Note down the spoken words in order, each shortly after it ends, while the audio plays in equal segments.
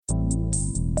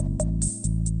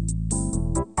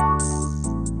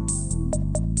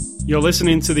You're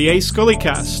listening to the A Scully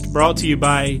cast, brought to you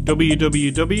by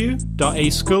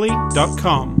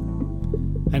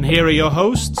www.ascully.com. And here are your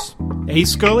hosts, A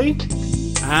Scully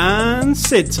and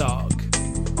Sid Talk.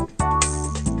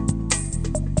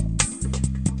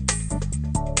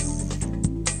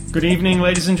 Good evening,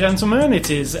 ladies and gentlemen. It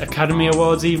is Academy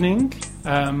Awards evening,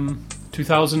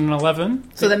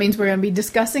 2011. So that means we're going to be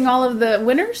discussing all of the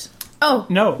winners? Oh.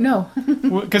 No.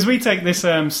 Because we take this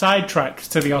sidetrack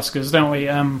to the Oscars, don't we?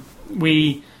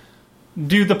 We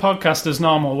do the podcast as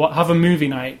normal, have a movie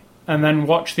night, and then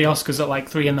watch the Oscars at like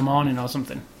 3 in the morning or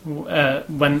something,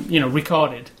 when,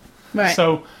 recorded. Right.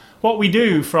 So what we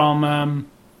do from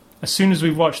as soon as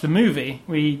we've watched the movie,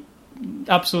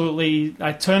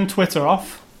 I turn Twitter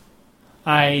off,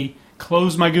 I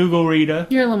close my Google Reader.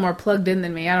 You're a little more plugged in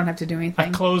than me. I don't have to do anything.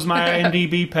 I close my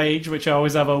IMDb page, which I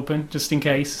always have open, just in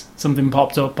case something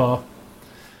popped up. Or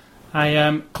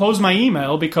I close my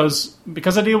email because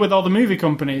I deal with all the movie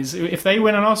companies. If they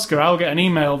win an Oscar, I'll get an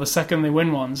email the second they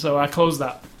win one. So I close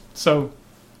that. So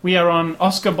we are on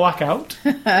Oscar blackout.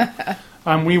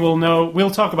 And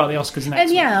we'll talk about the Oscars next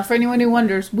week. For anyone who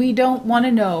wonders, we don't want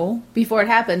to know before it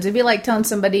happens. It'd be like telling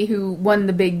somebody who won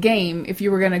the big game if you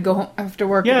were going to go home after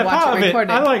work and watch it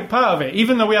recorded. I like part of it.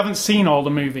 Even though we haven't seen all the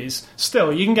movies,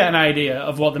 still, you can get an idea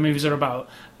of what the movies are about.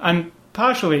 And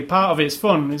part of it's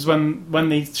fun is when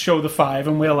they show the 5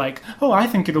 and we're like, oh, I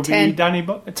think it'll be Danny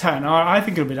Boyle, 10, or I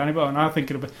think it'll be Danny Boyle, and I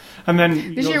think it'll be... And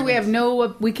then... This year we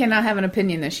cannot have an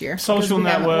opinion this year. Social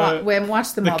Network, we haven't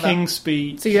watched them all, The King's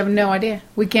Speech. So you have no idea.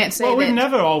 We can't say we've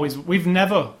never watched them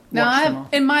all.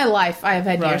 In my life, I have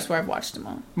had years where I've watched them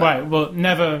all. But. Right, well,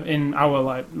 never in our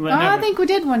life. I think we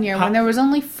did one year when there was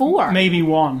only 4. Maybe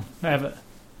 1, ever.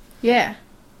 Yeah.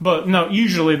 But no,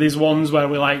 usually there's ones where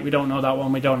we don't know that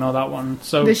one, we don't know that one.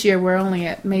 So this year we're only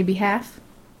at maybe half.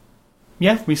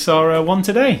 Yeah, we saw one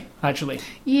today, actually.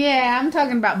 Yeah, I'm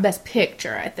talking about Best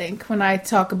Picture, I think, when I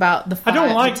talk about the 5 I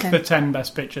don't like the 10. the 10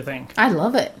 Best Picture thing. I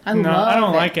love it. I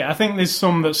don't like it. I think there's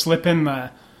some that slip in there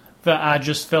that are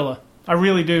just filler. I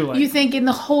really do like. You think in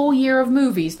the whole year of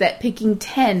movies that picking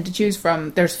 10 to choose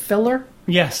from, there's filler?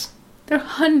 Yes. There are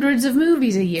hundreds of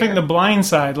movies a year. I think The Blind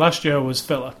Side last year was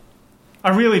filler.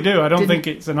 I really do. I don't think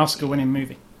it's an Oscar-winning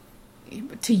movie.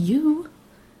 To you?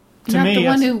 To You're me, not the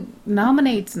one who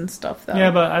nominates and stuff, though.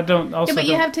 Yeah, but I don't. Also, but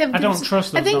you have to have. I don't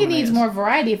trust those I think it needs nominators. more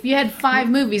variety. If you had 5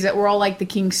 movies that were all like The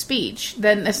King's Speech,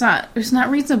 then it's not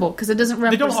reasonable because it doesn't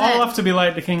represent. They don't all have to be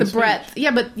like The King's Speech. The breadth.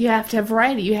 Yeah, but you have to have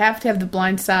variety. You have to have The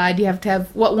Blind Side. You have to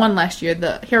have what won last year,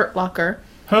 The Hurt Locker.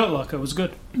 Hurt Locker was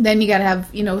good. Then you got to have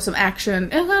some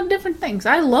action and a lot of different things.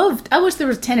 I wish there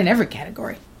was 10 in every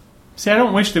category. See, I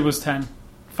don't wish there was 10.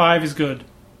 5 is good.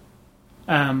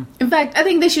 In fact, I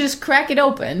think they should just crack it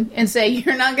open and say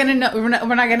you're not going to know. We're not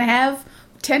going to have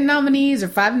 10 nominees or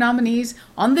 5 nominees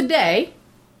on the day.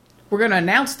 We're going to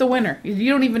announce the winner.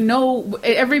 You don't even know.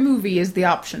 Every movie is the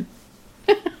option.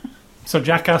 So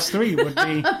Jackass 3 would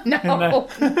be no,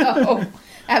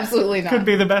 absolutely not. Could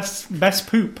be the best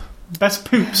poop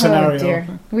scenario. Oh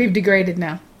dear, we've degraded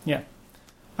now. Yeah,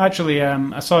 actually,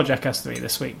 I saw Jackass 3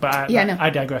 this week, but I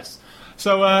digress.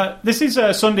 So this is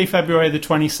Sunday, February the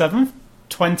 27th,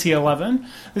 2011.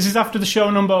 This is after the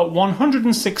show number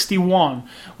 161.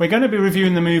 We're going to be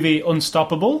reviewing the movie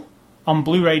Unstoppable on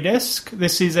Blu-ray disc.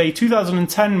 This is a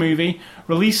 2010 movie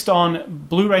released on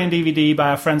Blu-ray and DVD by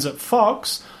our friends at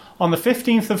Fox on the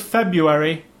 15th of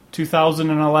February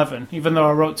 2011. Even though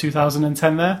I wrote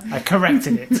 2010 there, I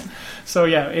corrected it. So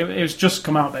yeah, it was just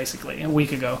come out basically a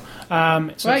week ago.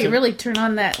 You really turn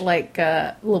on that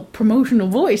little promotional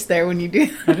voice there when you do.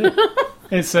 I do.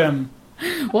 It's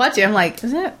watch it. I'm like,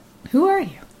 who are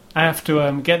you? I have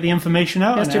to get the information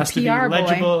out, and it has to be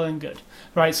legible and good.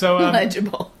 Right, so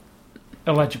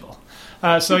illegible.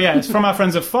 So yeah, it's from our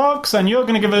friends at Fox, and you're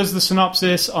going to give us the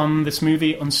synopsis on this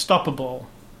movie, Unstoppable.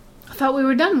 I thought we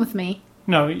were done with me.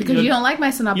 No, because you don't like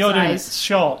my synopsis. You're doing it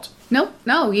short.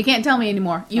 No, you can't tell me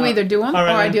anymore. You either do them, or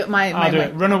I do it my I'll do way.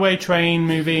 it. Runaway Train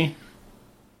movie.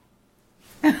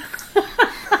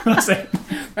 That's it.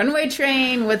 Runaway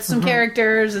Train with some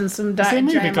characters and some Is there a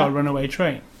movie drama. called Runaway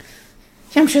Train?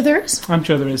 I'm sure there is. I'm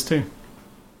sure there is too.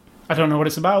 I don't know what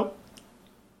it's about.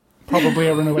 Probably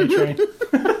a runaway train.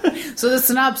 So the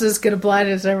synopsis could apply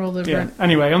to several different... Yeah.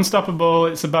 Anyway, Unstoppable,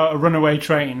 it's about a runaway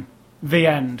train. The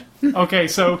end. Okay,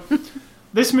 so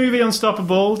this movie,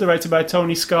 Unstoppable, directed by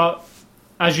Tony Scott.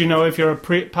 As you know, if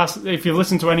you've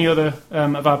listened to any other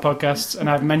of our podcasts, and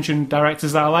I've mentioned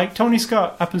directors that I like, Tony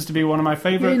Scott happens to be one of my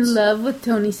favourites. You're in love with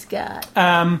Tony Scott.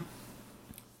 I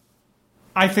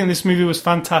think this movie was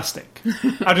fantastic.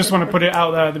 I just want to put it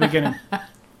out there at the beginning.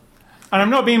 And I'm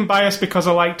not being biased because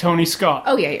I like Tony Scott.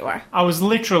 Oh, yeah, you are. I was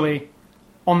literally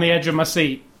on the edge of my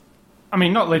seat. I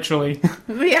mean, not literally.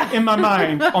 Yeah. In my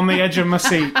mind, on the edge of my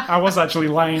seat. I was actually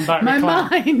lying back reclined. My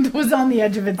mind was on the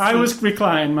edge of its seat. I was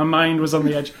reclined. My mind was on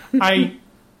the edge.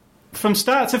 From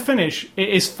start to finish, it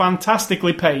is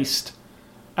fantastically paced.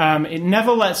 It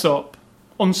never lets up.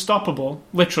 Unstoppable,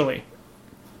 literally.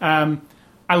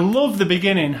 I love the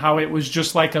beginning, how it was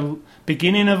just like a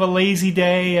beginning of a lazy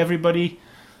day, everybody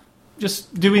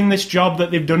just doing this job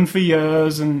that they've done for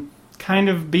years and kind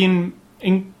of being,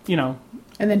 and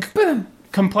then boom,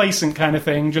 complacent kind of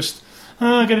thing, just,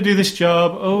 I gotta do this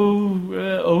job,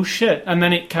 oh shit, and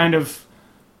then it kind of,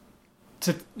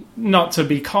 not to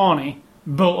be corny,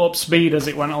 built up speed as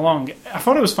it went along. I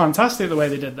thought it was fantastic the way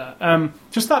they did that.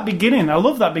 Just that beginning, I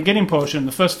love that beginning portion,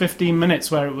 the first 15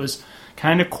 minutes where it was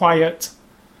kind of quiet,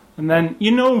 and then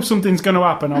something's going to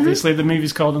happen. Obviously, the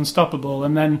movie's called Unstoppable,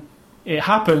 and then it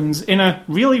happens in a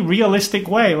really realistic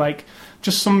way, like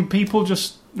just some people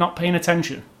just not paying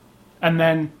attention, and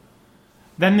then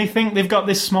they think they've got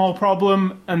this small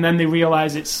problem, and then they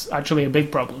realise it's actually a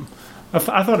big problem. I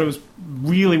thought it was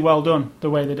really well done the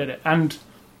way they did it, and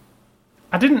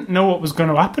I didn't know what was going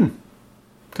to happen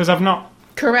because I've not.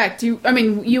 Correct. You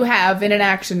have in an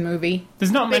action movie.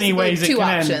 There's not many ways it can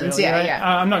options. end. Really, yeah, right?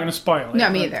 yeah. I'm not going to spoil it. No,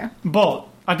 me either. But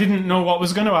I didn't know what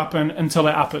was going to happen until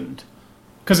it happened,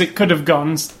 because it could have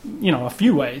gone, a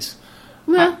few ways.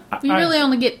 Well, you really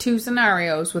only get two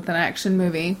scenarios with an action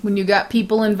movie when you got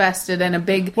people invested in a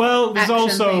big. Well, there's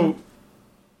also. Thing.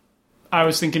 I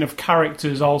was thinking of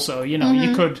characters also.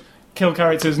 You could kill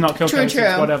characters, not kill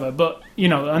characters, whatever. But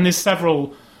and there's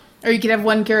several. Or you could have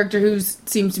one character who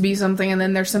seems to be something, and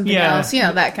then there's something else.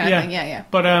 That kind of thing. Yeah.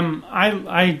 But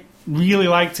I really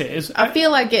liked it. I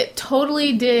feel like it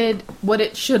totally did what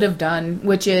it should have done,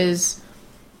 which is,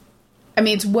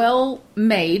 it's well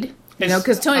made.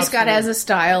 Because Tony Scott has a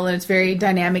style, and it's very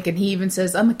dynamic, and he even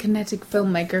says, "I'm a kinetic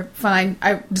filmmaker." Fine,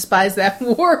 I despise that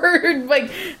word.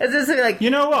 As if like,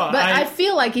 you know what? But I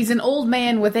feel like he's an old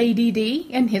man with ADD,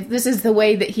 and this is the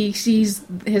way that he sees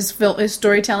his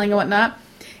storytelling and whatnot.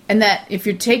 And that if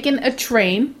you're taking a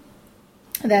train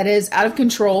that is out of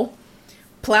control,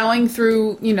 plowing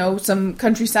through, some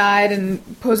countryside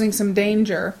and posing some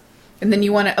danger, and then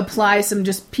you want to apply some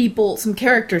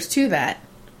characters to that.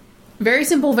 Very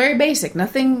simple, very basic,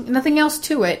 nothing else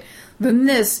to it. Then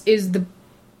this is the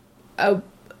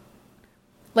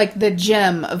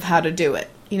gem of how to do it.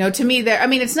 To me,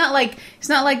 it's not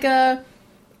like a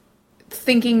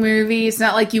thinking movie. It's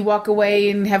not like you walk away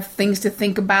and have things to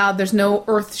think about. There's no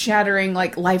earth-shattering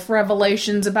life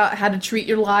revelations about how to treat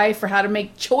your life or how to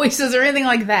make choices or anything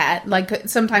like that. Like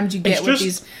sometimes you get with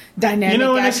these dynamic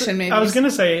action movies. I was going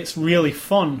to say it's really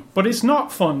fun, but it's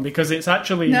not fun because it's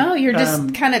actually no. You're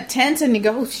just kind of tense and you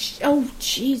go, oh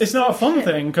jeez. It's not a fun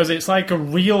thing because it's like a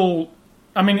real.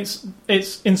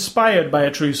 It's inspired by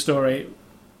a true story.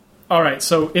 All right,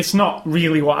 so it's not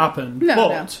really what happened,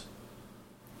 but.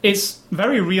 It's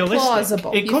very realistic.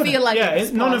 Plausible. You feel like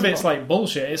it's none of it's like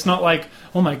bullshit. It's not like,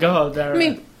 oh my god.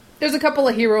 There's a couple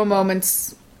of hero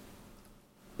moments,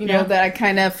 that I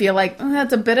kind of feel like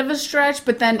that's a bit of a stretch.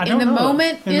 But then in the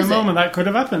moment that could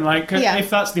have happened.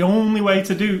 If that's the only way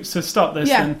to stop this.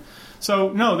 Yeah. Then, so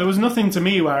no, there was nothing to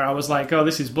me where I was like, oh,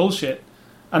 this is bullshit,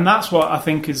 and that's what I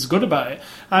think is good about it.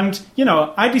 And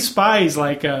I despise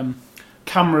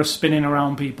camera spinning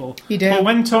around people. You do. But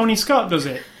when Tony Scott does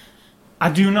it. I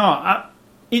do not.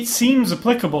 It seems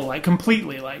applicable,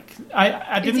 completely.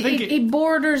 I didn't think it... It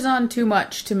borders on too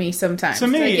much to me sometimes. To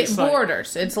me, it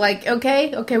borders. It's like,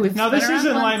 okay, we've... Now, this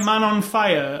isn't like Man on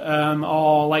Fire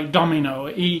or like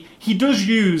Domino. He does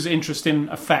use interesting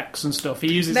effects and stuff.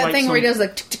 He uses that thing where he does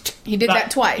he did that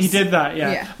twice. He did that,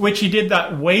 yeah. Which he did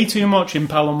that way too much in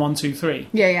Pelham 1, 2, 3.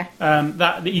 Yeah.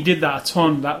 That he did that a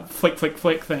ton, that flick, flick,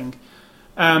 flick thing.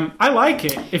 I like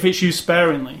it if it's used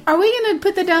sparingly. Are we going to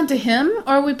put that down to him,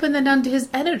 or are we putting that down to his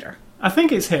editor? I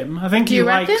think it's him. I think he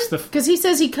likes the... Because he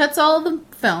says he cuts all the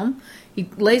film, he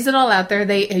lays it all out there,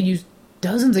 they use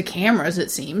dozens of cameras, it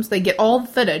seems, they get all the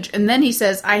footage, and then he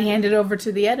says, I hand it over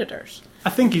to the editors. I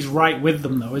think he's right with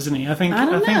them, though, isn't he? I think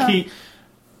know.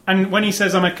 And when he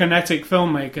says, I'm a kinetic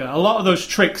filmmaker, a lot of those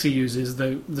tricks he uses,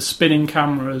 the spinning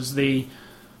cameras,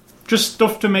 just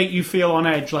stuff to make you feel on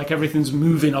edge, like everything's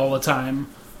moving all the time.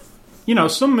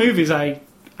 Some movies I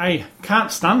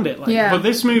can't stand it. But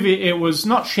this movie, it was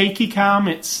not shaky cam.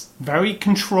 It's very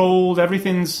controlled.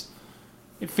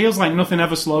 It feels like nothing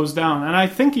ever slows down. And I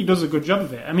think he does a good job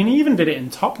of it. He even did it in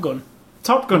Top Gun.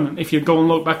 Top Gun, if you go and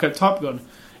look back at Top Gun,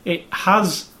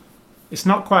 it's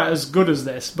not quite as good as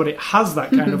this, but it has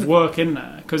that kind of work in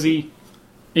there. Because he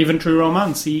Even True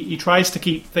Romance, he tries to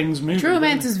keep things moving. True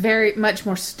Romance is very much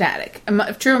more static.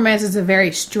 True Romance is a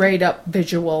very straight up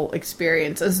visual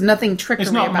experience. There's nothing trickery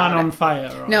about it. It's not Man on Fire.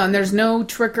 Right? No, and there's no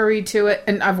trickery to it.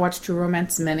 And I've watched True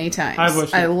Romance many times. I've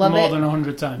watched it more than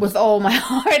 100 times. With all my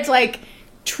heart. Like,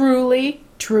 truly.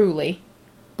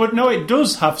 But no, it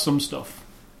does have some stuff.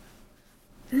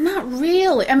 Not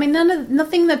really. I mean,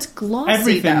 nothing that's glossy,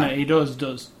 Everything that he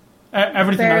does.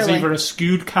 Everything has either a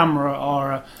skewed camera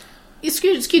or a...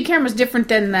 Skewed camera's different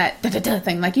than that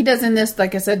thing. Like he does in this,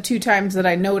 like I said, 2 times that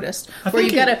I noticed. Where you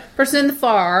got a person in the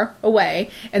far away,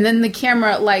 and then the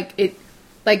camera, like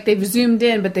they've zoomed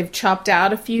in, but they've chopped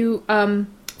out a few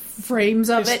frames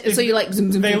of it. So you like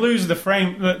zoom. They lose the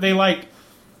frame. They like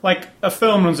a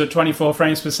film runs at 24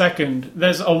 frames per second.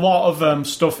 There's a lot of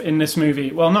stuff in this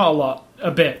movie. Well, not a lot,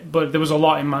 a bit, but there was a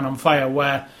lot in Man on Fire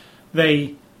where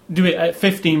they do it at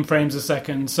 15 frames a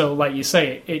second, so like you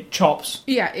say, it chops.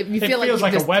 Yeah, it feels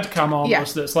like a webcam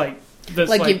almost. Yeah. That's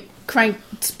like you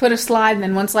put a slide and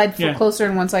then one slide closer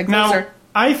and one slide closer. Now,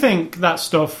 I think that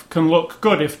stuff can look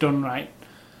good if done right.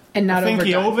 And not overdone. I think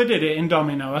he overdid it in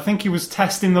Domino. I think he was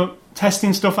testing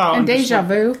stuff out. And Deja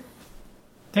Vu.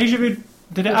 Deja Vu,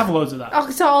 did it have loads of that? Oh,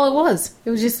 that's all it was. It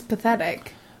was just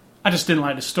pathetic. I just didn't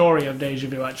like the story of Deja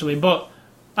Vu, actually,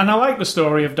 and I like the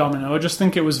story of Domino. I just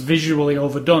think it was visually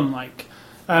overdone. Like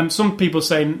some people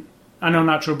say, I know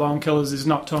Natural Born Killers is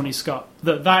not Tony Scott.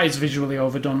 That is visually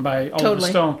overdone by Oliver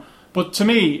Stone. But to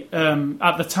me,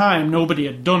 at the time, nobody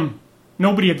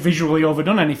had visually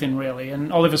overdone anything really,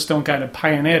 and Oliver Stone kind of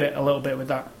pioneered it a little bit with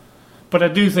that. But I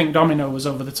do think Domino was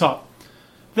over the top.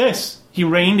 This, he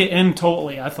reined it in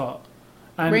totally, I thought.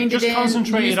 And just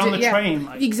concentrated on the train.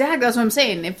 Like. Exactly, that's what I'm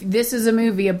saying. If this is a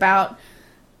movie about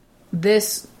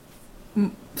this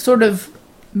sort of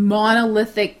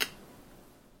monolithic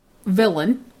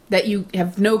villain that you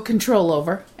have no control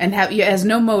over and it has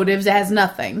no motives, it has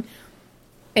nothing,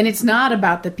 and it's not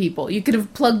about the people. You could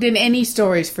have plugged in any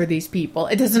stories for these people.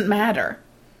 It doesn't matter.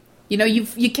 You know,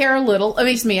 you care a little. At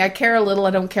least me, I care a little.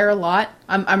 I don't care a lot.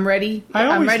 I'm ready.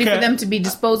 I'm ready for them to be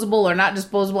disposable or not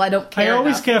disposable. I don't care. I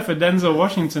always care for Denzel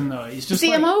Washington, though. He's just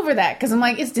I'm over that because I'm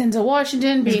like, it's Denzel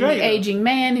Washington being an aging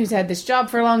man who's had this job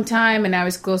for a long time and now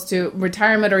he's close to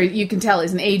retirement, or you can tell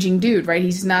he's an aging dude, right?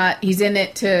 He's in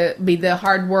it to be the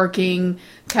hardworking,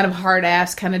 kind of hard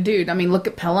ass kind of dude. I mean, look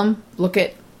at Pelham. Look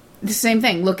at the same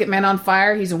thing. Look at Man on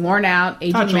Fire. He's a worn out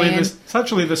aging man. It's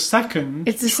actually the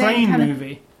second train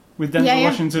movie. With Denzel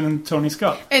Washington and Tony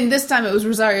Scott. And this time it was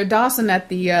Rosario Dawson at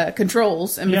the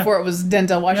controls, and before it was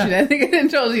Denzel Washington at the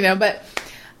controls,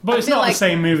 but it's not the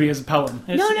same movie as Pelham.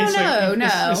 No.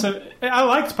 I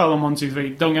liked Pelham 1, 2, 3,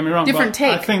 don't get me wrong. Different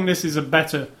take. I think this is a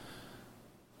better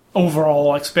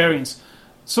overall experience.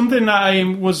 Something that I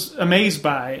was amazed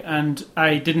by, and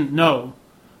I didn't know,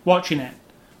 watching it,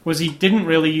 was he didn't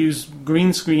really use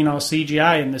green screen or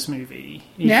CGI in this movie.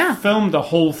 He filmed the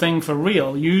whole thing for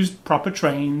real, used proper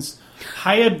trains,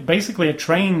 hired basically a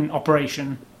train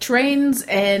operation. Trains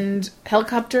and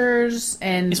helicopters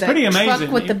and it's pretty amazing.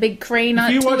 Truck with the big crane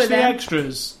on it. If you watch the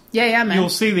extras, man, you'll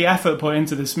see the effort put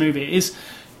into this movie.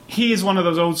 He is one of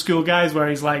those old school guys where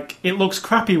he's like, it looks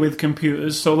crappy with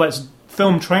computers, so let's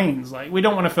film trains. Like, we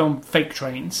don't want to film fake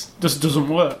trains. Just doesn't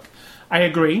work. I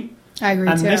agree.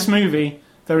 And too. This movie...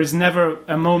 There is never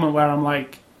a moment where I'm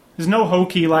like, there's no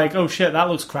hokey like, oh shit, that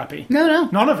looks crappy. No.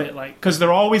 None of it, like, because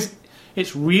they're always,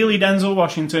 it's really Denzel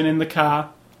Washington in the car,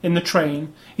 in the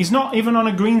train. He's not even on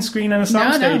a green screen and a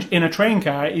soundstage in a train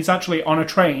car. He's actually on a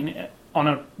train, on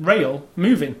a rail,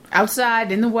 moving.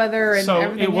 Outside, in the weather, and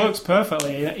everything. So it works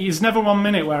perfectly. There's never one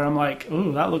minute where I'm like,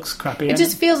 ooh, that looks crappy. It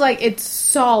just feels like it's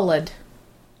solid.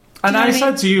 And I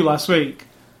said to you last week,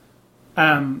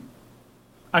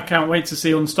 I can't wait to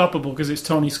see Unstoppable because it's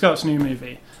Tony Scott's new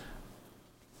movie.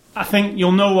 I think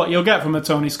you'll know what you'll get from a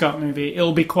Tony Scott movie.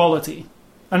 It'll be quality.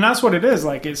 And that's what it is.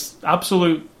 Like, it's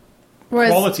absolute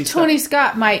quality stuff. Tony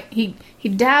Scott he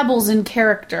dabbles in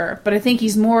character, but I think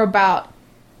he's more about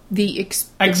the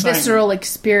visceral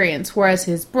experience, whereas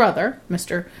his brother,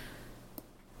 Mr.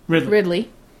 Ridley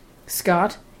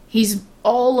Scott, he's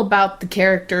all about the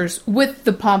characters with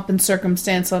the pomp and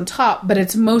circumstance on top, but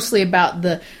it's mostly about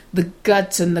the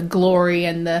guts and the glory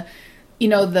and the you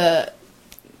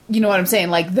know what I'm saying,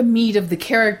 like the meat of the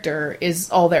character is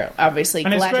all there. Obviously,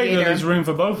 and Gladiator. It's great that there's room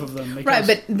for both of them, right?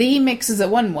 But he mixes it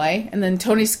one way, and then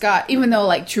Tony Scott, even though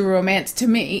like True Romance to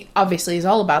me, obviously is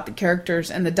all about the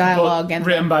characters and the dialogue, and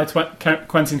written by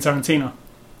Quentin Tarantino.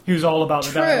 Who's all about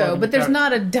the dialogue. True, but there's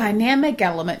not a dynamic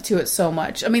element to it so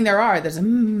much. I mean, there's a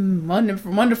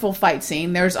wonderful fight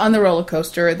scene. There's on the roller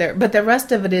coaster there, but the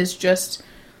rest of it is just,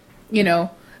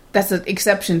 that's an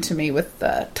exception to me with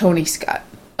Tony Scott.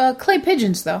 Clay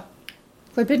Pigeons, though.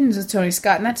 Clay Pigeons is Tony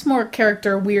Scott, and that's more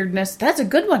character weirdness. That's a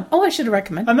good one. Oh, I should have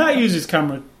recommended. And that uses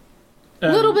camera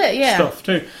a little bit, yeah. Stuff,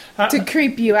 too. To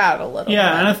creep you out a little bit.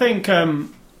 Yeah, and I think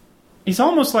it's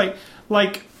almost like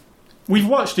we've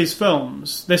watched his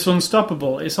films, this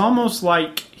Unstoppable. It's almost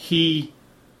like he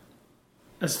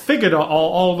has figured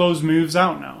all those moves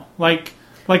out now. Like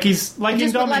he's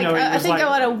in Domino. I think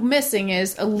what I'm missing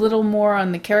is a little more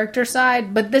on the character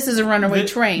side, but this is a Runaway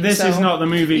Train. This is not the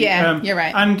movie. Yeah, you're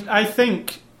right. And I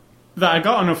think that I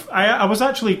got enough. I was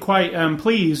actually quite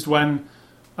pleased when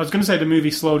I was going to say the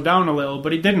movie slowed down a little,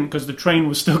 but it didn't because the train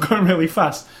was still going really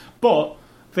fast. But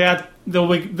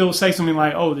they'll say something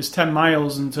like, "Oh, there's 10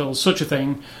 miles until such a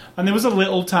thing," and there was a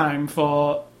little time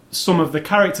for some of the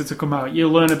character to come out. You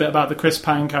learn a bit about the Chris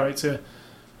Pine character.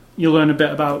 You learn a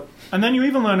bit about. And then you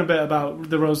even learn a bit about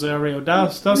the Rosario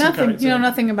Dawson character. Nothing. You know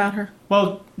nothing about her.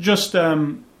 Well, just...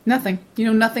 nothing. You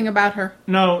know nothing about her.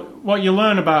 No, what you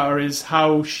learn about her is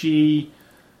how she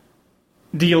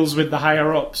deals with the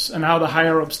higher-ups and how the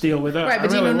higher-ups deal with her. Right,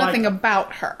 but you know nothing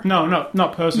about her. No,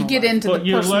 not personal. You get into the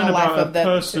personal life of you learn about her the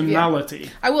personality. Yeah.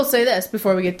 I will say this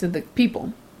before we get to the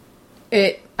people.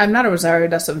 I'm not a Rosario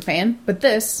Dawson fan, but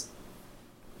this,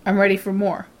 I'm ready for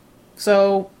more.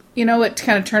 So... You know, it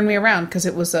kind of turned me around because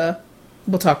it was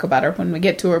we'll talk about her when we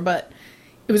get to her, but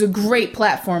it was a great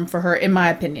platform for her, in my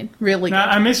opinion. Really good. Now,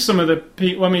 I missed some of the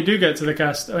people, when we do get to the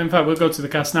cast. In fact, we'll go to the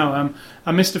cast now.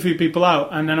 I missed a few people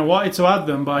out, and then I wanted to add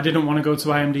them, but I didn't want to go to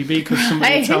IMDb because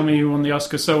somebody would tell me who won the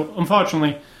Oscar. So,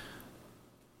 unfortunately,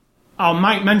 I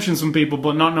might mention some people,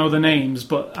 but not know the names,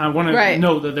 but I want to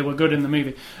note that they were good in the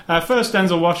movie. First,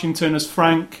 Denzel Washington as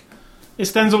Frank.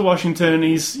 It's Denzel Washington.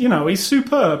 He's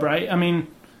superb, right? I mean...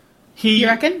 You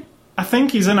reckon? I think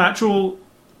he's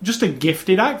just a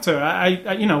gifted actor.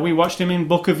 We watched him in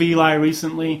Book of Eli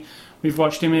recently. We've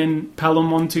watched him in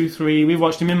Pelham 1, 2, 3. We've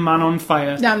watched him in Man on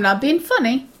Fire. Now, I'm not being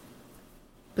funny,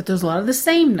 but there's a lot of the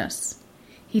sameness.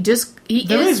 There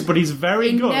is, but he's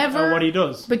very good at what he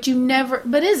does. But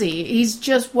is he? He's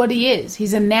just what he is.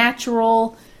 He's a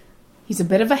natural. He's a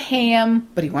bit of a ham,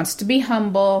 but he wants to be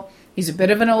humble. He's a bit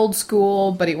of an old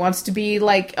school, but he wants to be,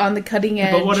 on the cutting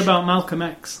edge. But what about Malcolm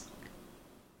X?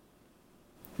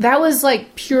 That was,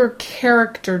 pure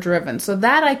character-driven. So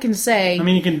that I can say... I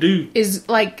mean, you can do... ...is,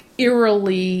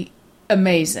 eerily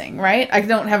amazing, right? I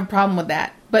don't have a problem with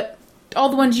that. But all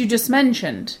the ones you just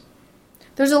mentioned,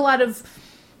 there's a lot of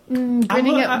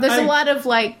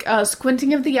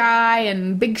squinting of the eye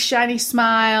and big shiny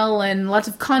smile and lots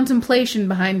of contemplation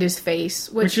behind his face.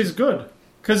 Which is good.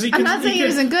 I'm not saying it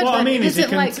isn't good, what but I mean is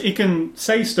he can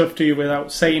say stuff to you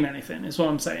without saying anything, is what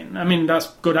I'm saying. I mean, that's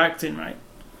good acting, right?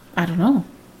 I don't know.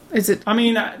 Is it? I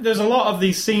mean, there's a lot of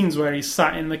these scenes where he's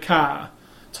sat in the car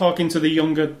talking to the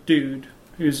younger dude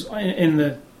who's in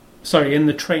the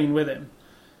train with him.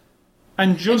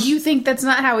 And you think that's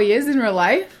not how he is in real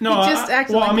life? No, he just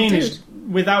acts like what I mean a dude. is,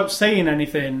 without saying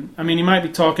anything, I mean, he might be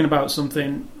talking about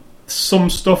something, some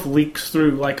stuff leaks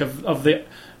through, not of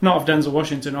Denzel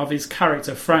Washington, of his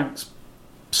character, Frank's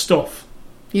stuff.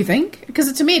 You think?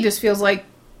 Because to me it just feels like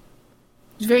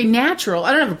it's very natural.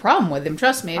 I don't have a problem with him,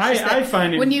 trust me. It's just I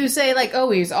find him... When you say,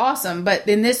 he's awesome, but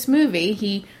in this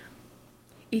movie,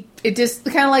 it just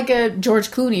kind of like a George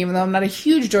Clooney, even though I'm not a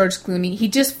huge George Clooney, he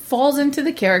just falls into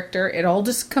the character. It all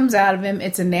just comes out of him.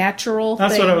 It's a natural thing.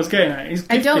 That's what I was getting at. He's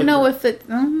gifted. I don't know if it...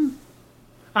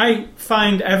 I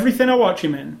find everything I watch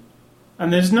him in,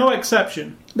 and there's no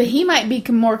exception. But he might be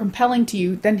more compelling to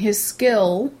you than his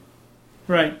skill.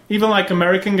 Right. Even like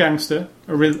American Gangster,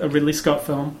 a Ridley Scott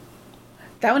film.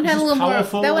 That one had a little more.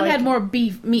 That one had more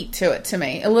beef meat to it to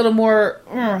me. A little more.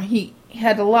 He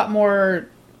had a lot more.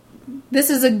 This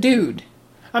is a dude.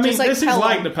 I mean, this is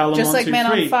like the Pelham 1, 2, 3. Just like Man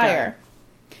on Fire.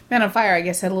 Guy. Man on Fire, I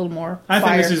guess, had a little more. I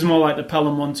think this is more like the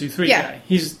Pelham 1, 2, 3 guy.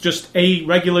 He's just a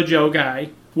regular Joe guy,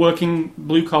 working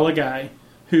blue collar guy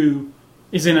who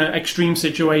is in an extreme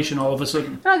situation all of a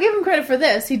sudden. And I'll give him credit for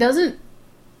this. He doesn't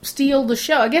steal the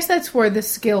show. I guess that's where the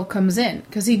skill comes in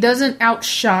because he doesn't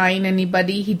outshine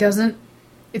anybody. He doesn't.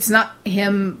 It's not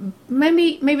him.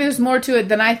 Maybe there's more to it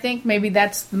than I think. Maybe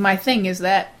that's my thing, is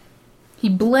that he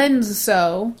blends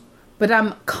so, but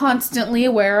I'm constantly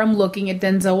aware I'm looking at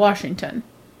Denzel Washington.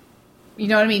 You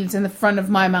know what I mean? It's in the front of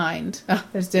my mind. Oh,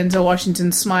 there's Denzel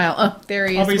Washington's smile. Oh, there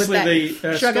he is. Obviously, with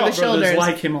that shrug Scott of the shoulders. Brothers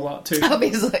like him a lot too.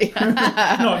 Obviously,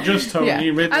 not just Tony. Yeah.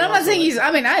 Ridley and I'm not saying he's.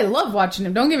 I mean, I love watching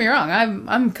him. Don't get me wrong.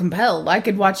 I'm compelled. I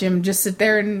could watch him just sit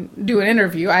there and do an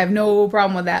interview. I have no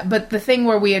problem with that. But the thing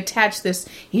where we attach this,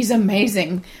 he's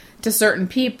amazing to certain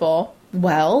people.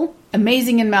 Well,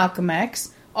 amazing in Malcolm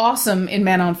X. awesome in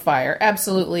Man on Fire.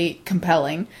 Absolutely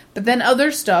compelling. But then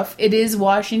other stuff, it is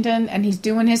Washington, and he's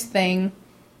doing his thing.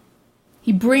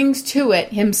 He brings to it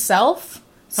himself,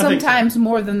 sometimes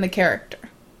more than the character.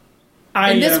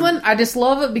 And this one, I just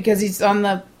love it because he's on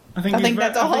the... I think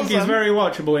that's awesome. I think he's very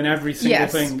watchable in every single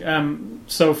thing.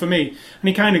 So for me, and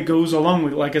he kind of goes along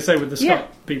with, like I say, with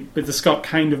the Scott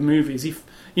kind of movies.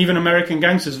 Even American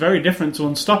Gangster is very different to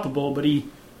Unstoppable, but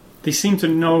they seem to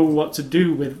know what to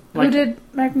do with. Like, who did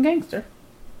American Gangster?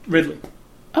 Ridley.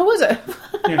 Oh, was it?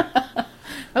 Yeah, that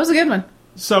was a good one.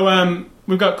 So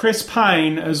we've got Chris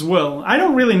Pine as well. I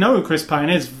don't really know who Chris Pine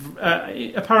is.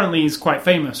 Apparently, he's quite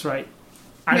famous, right?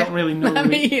 I don't really know. Not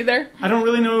me either. I don't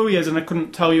really know who he is, and I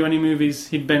couldn't tell you any movies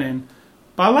he'd been in.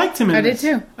 But I liked him in this.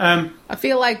 I did too. I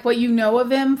feel like what you know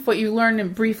of him, what you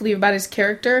learned briefly about his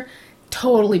character,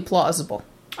 totally plausible.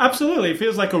 Absolutely. It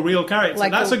feels like a real character.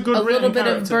 Like that's a good written character. A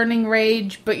little bit of burning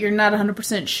rage, but you're not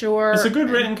 100% sure. It's a good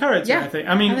written character, I think.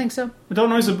 I think so. I don't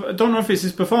know if it's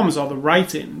his performance or the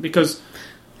writing, because...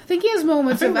 I think he has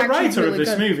moments of actually I think the writer of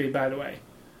this movie, by the way,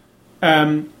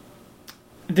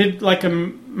 did like a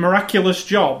miraculous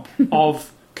job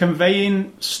of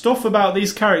conveying stuff about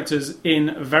these characters in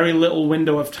a very little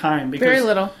window of time. Very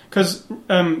little. Because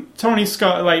Tony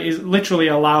Scott literally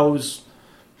allows,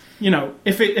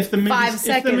 if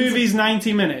the movie's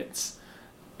 90 minutes,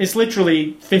 it's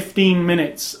literally 15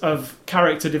 minutes of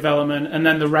character development and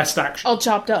then the rest action. All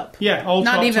chopped up. Yeah, all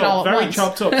Not chopped even up. all at very once.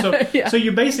 chopped up. So, so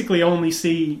you basically only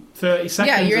see 30 seconds.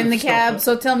 Yeah, you're in the cab.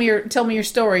 Stuff. So tell me your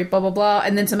story. Blah blah blah,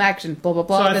 and then some action. Blah blah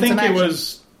blah. So I think it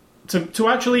was to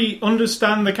actually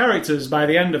understand the characters by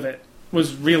the end of it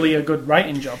was really a good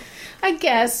writing job. I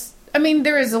guess. I mean,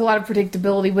 there is a lot of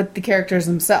predictability with the characters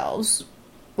themselves.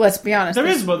 Let's be honest. There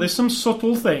is, but there's some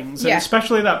subtle things, and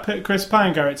especially that Chris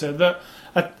Pine character that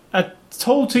are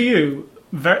told to you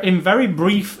in very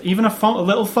brief, even a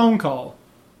little phone call,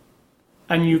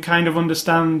 and you kind of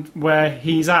understand where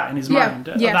he's at in his mind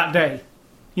that day,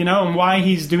 and why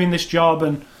he's doing this job,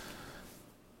 and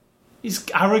he's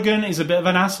arrogant, he's a bit of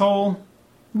an asshole.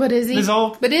 But is he?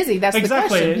 But is he? That's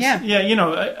exactly the question.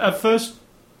 Yeah, at first...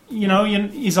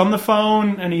 he's on the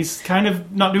phone and he's kind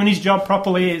of not doing his job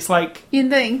properly. It's like... You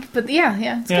think, but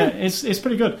it's good. It's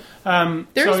pretty good.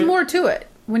 There's more to it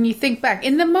when you think back.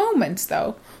 In the moments,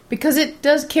 though, because it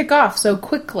does kick off so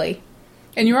quickly,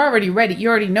 and you're already ready. You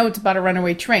already know it's about a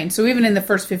runaway train. So even in the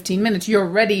first 15 minutes, you're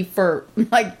ready for,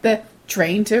 the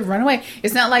train to run away.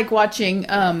 It's not like watching...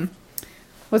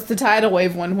 what's the tidal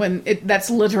wave one? When that's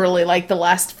literally, the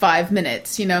last 5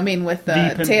 minutes, with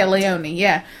Téa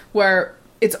Leoni. Where...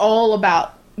 It's all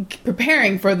about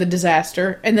preparing for the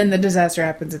disaster, and then the disaster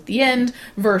happens at the end,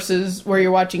 versus where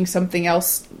you're watching something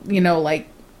else, I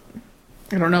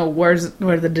don't know, where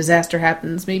the disaster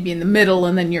happens, maybe in the middle,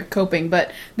 and then you're coping.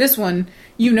 But this one,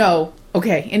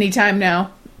 okay, anytime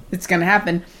now, it's going to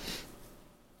happen.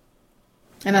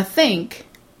 And I'm trying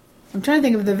to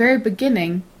think of the very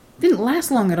beginning, it didn't last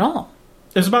long at all.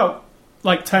 It was about,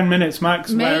 10 minutes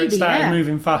max, where it started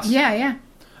moving fast. Yeah.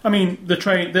 I mean, the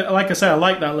train, like I said, I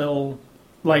like that little,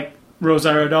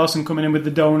 Rosario Dawson coming in with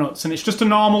the donuts, and it's just a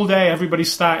normal day.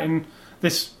 Everybody's starting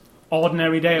this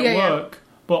ordinary day at work,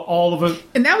 but all of it...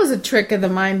 And that was a trick of the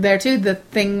mind there, too, the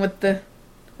thing with the...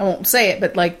 I won't say it,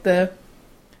 but,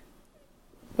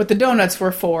 what the donuts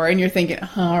were for, and you're thinking,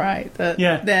 all right,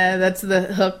 that's the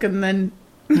hook, and then...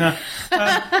 No.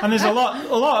 And there's a lot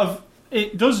of...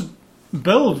 It does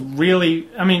build really...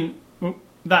 I mean...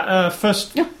 That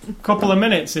first couple of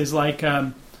minutes is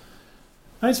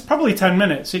it's probably 10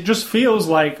 minutes. It just feels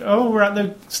like, we're at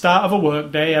the start of a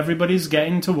work day, everybody's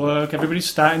getting to work, everybody's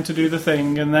starting to do the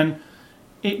thing, and then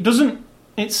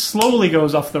it slowly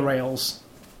goes off the rails.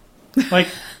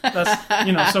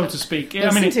 That's, so to speak.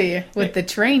 With the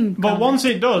train. But once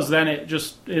it does, then it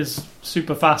just is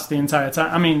super fast the entire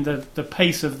time. I mean, the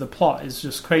pace of the plot is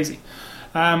just crazy.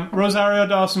 Rosario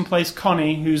Dawson plays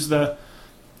Connie, who's the...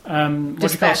 what do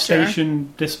you call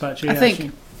station dispatcher? I think. I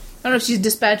don't know if she's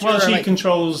dispatcher. Well, she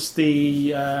controls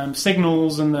the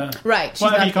signals and the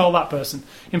whatever you call that person.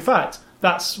 In fact,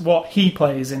 that's what he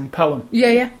plays in Pelham.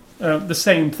 Yeah. The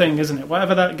same thing, isn't it?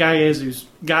 Whatever that guy is, who's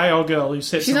guy or girl who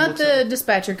sits. She's not the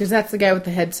dispatcher because that's the guy with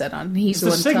the headset on. He's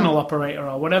the signal operator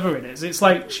or whatever it is. It's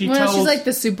like she tells. She's like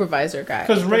the supervisor guy.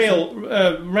 Because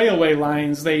railway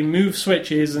lines, they move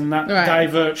switches and that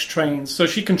diverts trains. So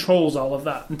she controls all of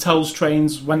that and tells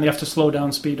trains when they have to slow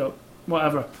down, speed up,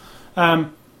 whatever.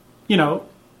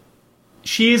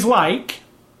 She is like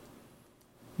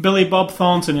Billy Bob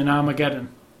Thornton in Armageddon.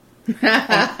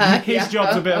 His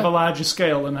job's a bit of a larger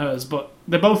scale than hers, but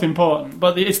they're both important.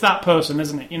 But it's that person,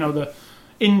 isn't it? The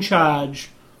in charge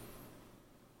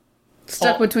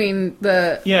stuck between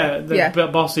the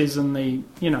bosses and the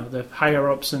higher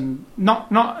ups, and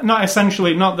not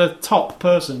essentially not the top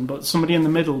person, but somebody in the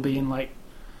middle being like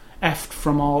effed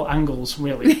from all angles,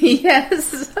 really.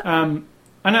 Yes.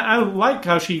 And I like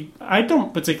how I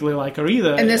don't particularly like her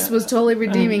either. And this was totally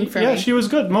redeeming for me. Yeah, she was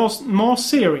good. More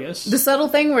serious. The subtle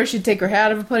thing where she'd take her hair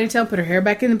out of a ponytail, put her hair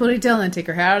back in the ponytail, and then take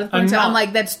her hair out of the ponytail. I'm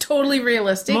like, that's totally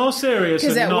realistic. More serious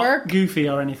and not goofy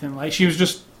or anything. Like, she was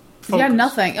just focused. Yeah,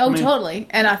 nothing. Oh, totally.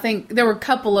 And I think there were a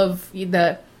couple of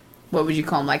what would you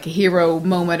call them, like a hero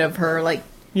moment of her, like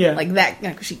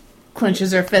that. She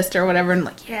clenches her fist or whatever, and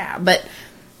but...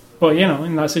 Well,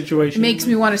 in that situation... Makes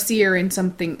me want to see her in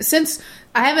something. Since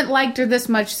I haven't liked her this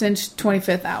much since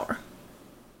 25th Hour.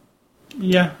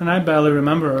 Yeah, and I barely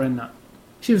remember her in that.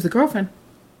 She was the girlfriend.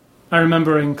 I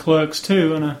remember her in Clerks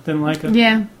too, and I didn't like her.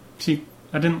 Yeah.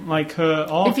 I didn't like her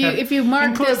or If you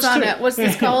mark this on it, what's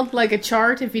this called? Like a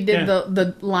chart? If you did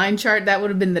the line chart, that would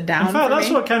have been the down. In fact,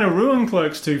 that's what kind of ruined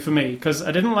Clerks 2 for me, because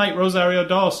I didn't like Rosario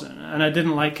Dawson, and I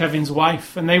didn't like Kevin's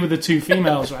wife, and they were the two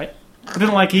females, right? I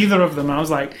didn't like either of them. I was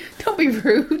like... Don't be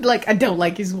rude. Like, I don't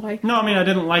like his wife. No, I mean, I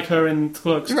didn't like her in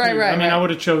Clerks 2. Right, I mean, I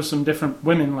would have chose some different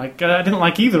women. Like, I didn't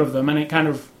like either of them, and it kind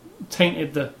of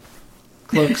tainted the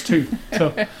Clerks 2.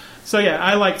 So yeah,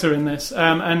 I liked her in this.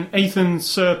 And Ethan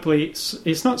Serpy...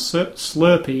 It's not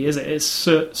Slurpee, is it? It's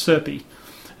Serpy.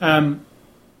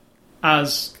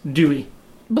 As Dewey.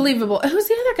 Believable. Who's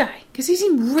the other guy? Because he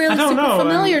seemed really super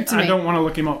familiar to me. I don't want to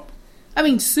look him up. I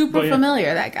mean, super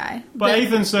familiar, that guy. But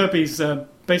Ethan Serpy's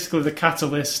basically the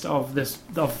catalyst of this,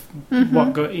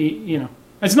 what got,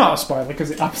 It's not a spoiler, because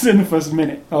it happens in the first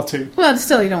minute or two. Well,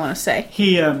 still, you don't want to say.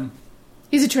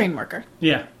 He's a train worker.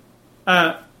 Yeah.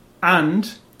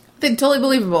 And... Totally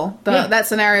believable, that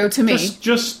scenario to me.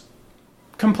 Just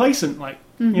complacent, like,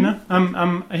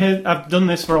 I'm here, I've done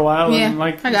this for a while, and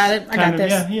like... I got it, I got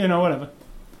this. Yeah, whatever.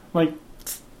 Like,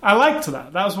 I liked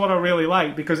that. That was what I really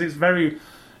liked, because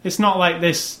it's not like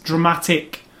this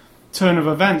dramatic turn of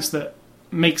events that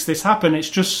makes this happen. It's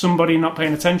just somebody not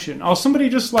paying attention. Or somebody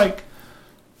just like,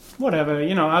 whatever,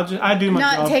 I do my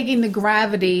job. Not taking the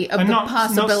gravity of the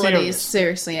possibilities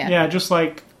seriously, yeah. Yeah, just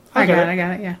like, I got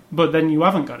it, yeah. But then you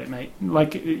haven't got it, mate.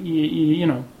 Like,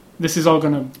 this is all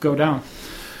going to go down.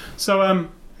 So,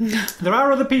 there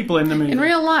are other people in the movie. In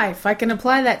real life, I can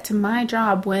apply that to my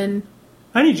job when...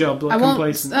 Any job, like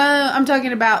complacent. I'm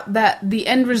talking about the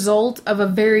end result of a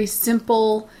very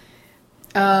simple,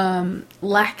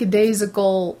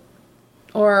 lackadaisical,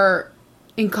 or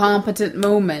incompetent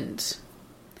moment.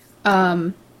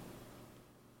 I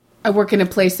work in a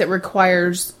place that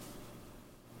requires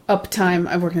uptime.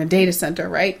 I work in a data center,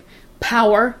 right?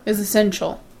 Power is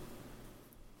essential.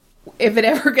 If it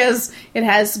ever goes, it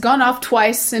has gone off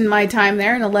twice in my time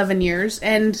there in 11 years,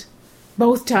 and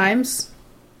both times...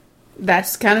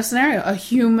 That's the kind of scenario. A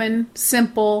human,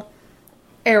 simple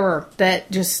error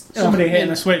that just... Somebody hitting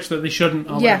a switch that they shouldn't.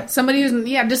 Somebody who's...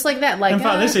 Yeah, just like that. Like, in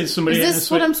fact, this is somebody hitting a switch. Is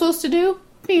this what I'm supposed to do?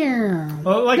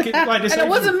 Well, like and it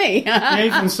wasn't me. The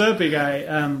Ethan Serpy guy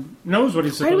knows what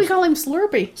he's supposed to do. Why do we call him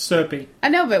Slurpee? Serpy. I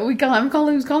know, but we call him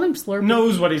Slurpee.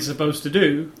 Knows what he's supposed to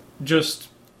do, just...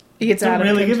 He gets don't out of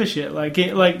really give a shit.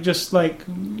 Just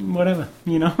whatever,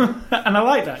 And I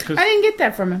like that. Cause I didn't get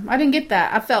that from him. I didn't get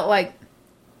that. I felt like...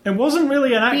 It wasn't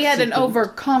really an accident. He had an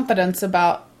overconfidence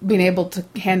about being able to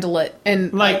handle it.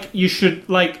 And you should...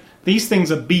 these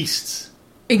things are beasts.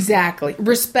 Exactly.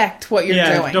 Respect what you're doing.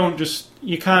 Yeah, don't just...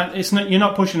 You can't... You're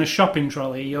not pushing a shopping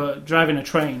trolley. You're driving a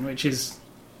train, which is...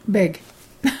 Big.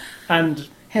 And...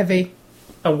 Heavy.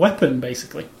 A weapon,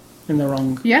 basically. In the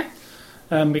wrong... Yeah.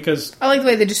 Because... I like the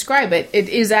way they describe it. It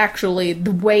is actually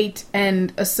the weight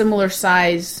and a similar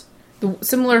size... The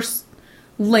similar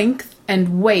length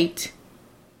and weight...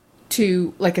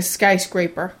 to like a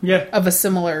skyscraper of a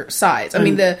similar size. I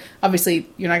mean, obviously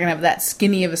you're not gonna have that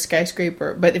skinny of a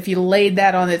skyscraper, but if you laid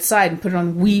that on its side and put it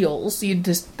on wheels, you'd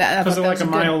just because they're like a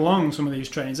mile long. Some of these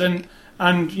trains, and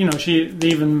they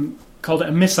even called it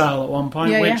a missile at one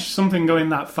point, something going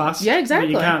that fast, exactly,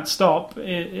 that you can't stop.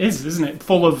 It is, isn't it?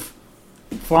 Full of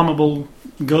flammable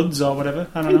goods or whatever.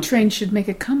 I don't know. Trains should make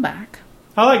a comeback.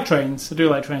 I like trains. I do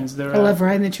like trains. I love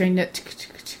riding the train.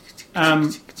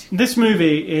 This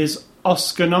movie is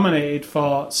Oscar nominated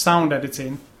for sound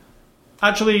editing.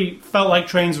 Actually felt like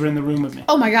trains were in the room with me.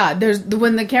 Oh my god!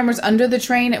 When the camera's under the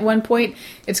train at one point,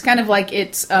 it's kind of like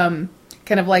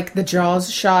the Jaws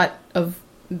shot of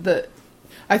the.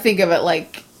 I think of it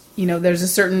like there's a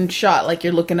certain shot like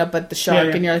you're looking up at the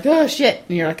shark and you're like, oh shit,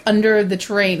 and you're like under the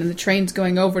train and the train's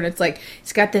going over and it's like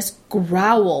it's got this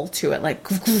growl to it, like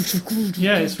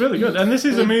it's really good. And this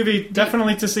is a movie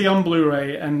definitely to see on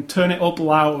Blu-ray and turn it up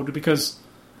loud because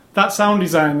that sound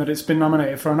design that it's been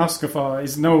nominated for an Oscar for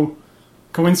is no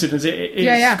coincidence.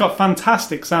 It's got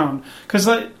fantastic sound. Because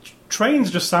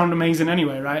trains just sound amazing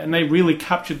anyway, right? And they really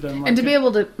captured them. And to be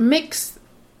able to mix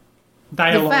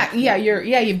dialogue.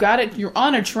 You've got it. You're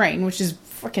on a train, which is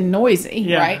fucking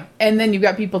noisy, right? And then you've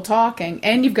got people talking,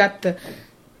 and you've got the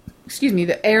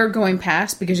air going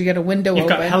past because you got a window open. You've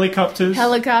got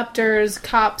helicopters,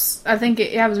 cops. I think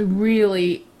it was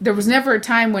really. There was never a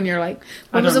time when you're like,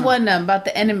 what was the one about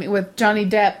the enemy with Johnny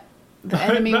Depp? The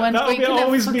enemy one. That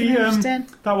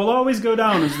will always go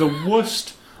down as the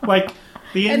worst. Like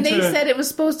the intern, and they said it was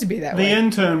supposed to be that way. The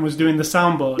intern was doing the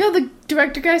soundboard. No, the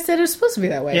director guy said it was supposed to be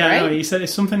that way. Yeah, right? No, he said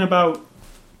it's something about.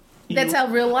 That's how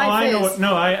real life is.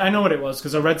 I know what it was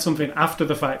because I read something after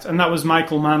the fact, and that was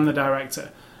Michael Mann, the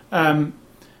director.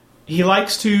 He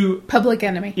likes to... Public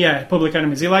Enemy. Yeah, Public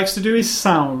Enemies. He likes to do his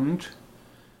sound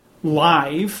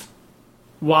live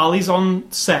while he's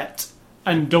on set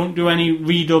and don't do any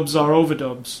redubs or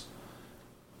overdubs.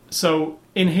 So,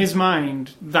 in his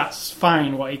mind, that's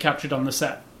fine what he captured on the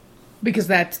set. Because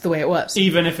that's the way it was.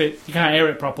 Even if you can't hear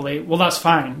it properly, well, that's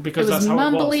fine because that's how it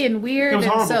was. It was mumbly and weird,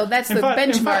 and so that's the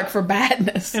benchmark for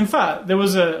badness. In fact, there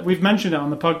was we've mentioned it on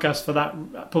the podcast for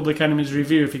that Public Enemies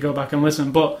review if you go back and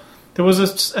listen, but there was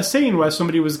a scene where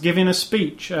somebody was giving a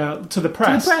speech to the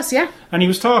press. To the press, yeah. And he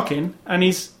was talking, and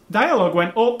his dialogue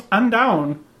went up and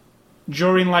down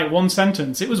during, like, one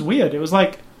sentence. It was weird. It was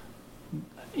like...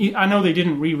 I know they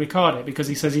didn't re-record it because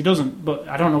he says he doesn't, but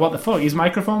I don't know what the fuck. His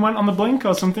microphone went on the blink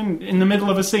or something in the middle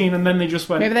of a scene, and then they just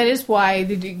went... Maybe that is why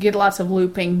they get lots of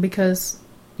looping, because,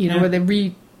 where they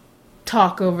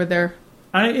re-talk over their...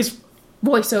 And it's...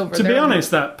 voiceover. To be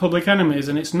honest, that Public Enemies,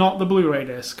 and it's not the Blu-ray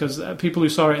disc, because people who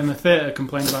saw it in the theatre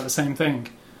complained about the same thing.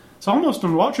 It's almost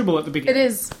unwatchable at the beginning. It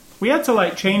is. We had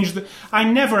to, change the... I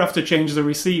never have to change the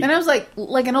receiver. And I was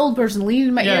like an old person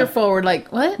leaning my ear forward,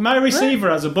 like, what? My receiver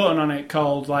has a button on it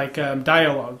called,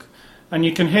 dialogue. And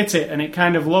you can hit it, and it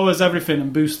kind of lowers everything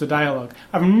and boosts the dialogue.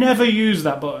 I've never used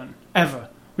that button, ever.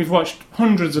 We've watched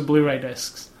hundreds of Blu-ray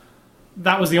discs.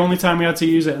 That was the only time we had to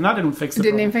use it, and that didn't fix the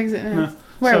problem. Didn't even fix it, no.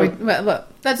 Well,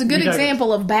 look, that's a good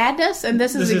example of badness, and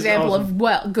this is an example of,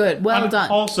 good, well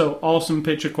done. Also, awesome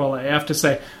picture quality, I have to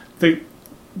say.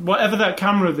 Whatever that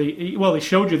camera, they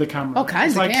showed you the camera. All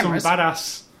kinds of cameras. It's like some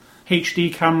badass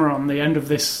HD camera on the end of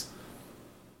this.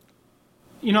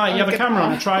 You have a camera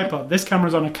on a tripod. This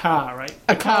camera's on a car, right?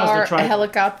 A car, a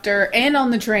helicopter, and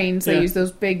on the trains they use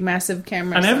those big, massive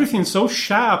cameras. And everything's so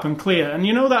sharp and clear. And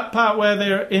you know that part where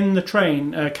they're in the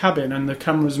train cabin and the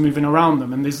camera's moving around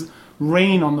them and there's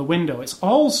rain on the window? It's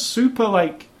all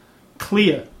super,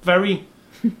 clear. Very...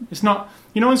 It's not...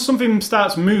 when something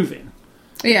starts moving...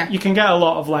 Yeah, you can get a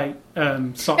lot of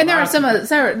and there is some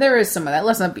of that.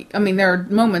 Let's not be. I mean, there are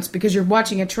moments because you're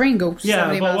watching a train go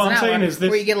 70 miles an hour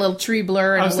where you get a little tree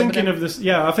blur. I was thinking of this.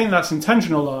 Yeah, I think that's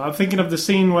intentional though. I'm thinking of the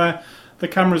scene where the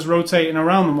camera's rotating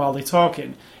around them while they're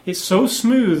talking. It's so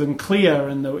smooth and clear,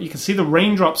 and you can see the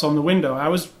raindrops on the window. I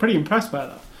was pretty impressed by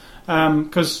that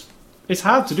because it's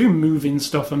hard to do moving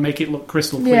stuff and make it look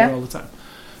crystal clear all the time.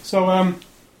 So.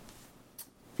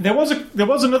 There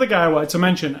was another guy I wanted to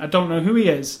mention. I don't know who he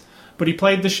is, but he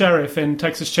played the sheriff in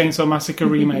Texas Chainsaw Massacre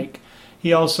remake.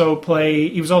 He was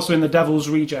also in The Devil's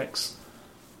Rejects,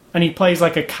 and he plays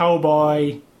like a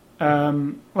cowboy,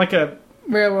 like a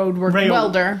railroad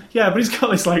welder. Yeah, but he's got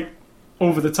this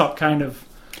over the top kind of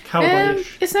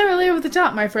cowboyish. It's not really over the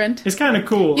top, my friend. It's kind of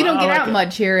cool. You don't get out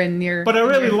much here in your. But I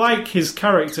really like his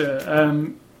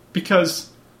character because.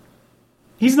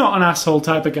 He's not an asshole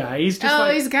type of guy. He's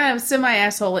just he's kind of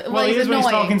semi-asshole. Well, he's annoying.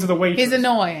 He's talking to the waitress. He's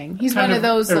annoying. He's one of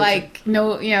those just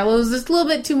a little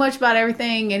bit too much about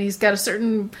everything, and he's got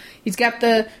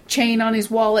the chain on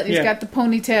his wallet. He's got the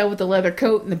ponytail with the leather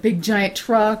coat and the big giant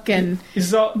truck, and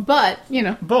but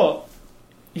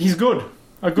he's good.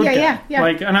 A good guy. Yeah.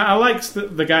 And I liked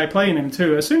the guy playing him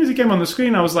too. As soon as he came on the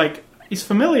screen, I was like, he's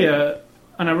familiar,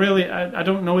 and I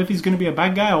don't know if he's going to be a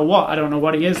bad guy or what. I don't know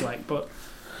what he is like, but.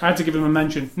 I had to give him a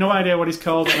mention. No idea what he's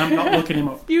called, and I'm not looking him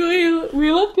up.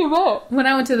 We looked him up. When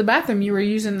I went to the bathroom, you were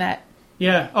using that.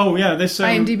 Yeah. Oh, yeah. This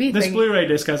IMDb This thing. Blu-ray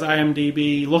disc has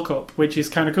IMDb lookup, which is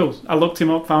kind of cool. I looked him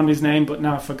up, found his name, but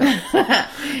now I forgot.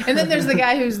 And then there's the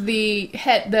guy who's the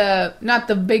head, not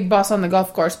the big boss on the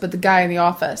golf course, but the guy in the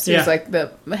office. He's like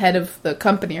the head of the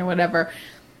company or whatever.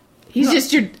 He's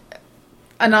just your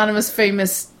anonymous,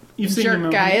 famous... You've seen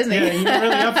jerk guy, isn't he? Yeah, you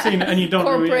really have seen it, and you don't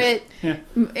know who he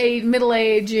is.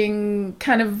 Middle-aging,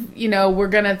 kind of, we're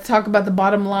going to talk about the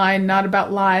bottom line, not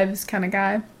about lives kind of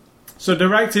guy. So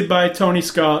directed by Tony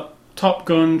Scott, Top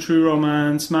Gun, True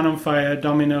Romance, Man on Fire,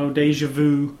 Domino, Deja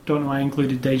Vu. Don't know why I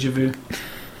included Deja Vu.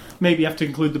 maybe you have to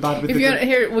include the bad with the good.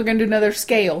 Here, we're going to do another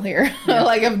scale here,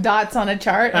 like of dots on a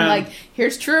chart. And like,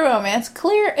 here's True Romance.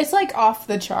 Clear, it's like off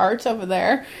the charts over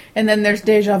there. And then there's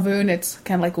Deja Vu, and it's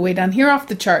kind of like way down here off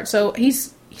the chart. So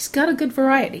he's got a good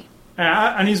variety.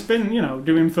 And he's been,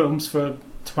 doing films for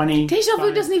 20... Deja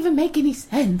Vu doesn't even make any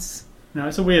sense. No,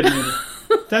 it's a weird movie.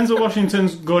 Denzel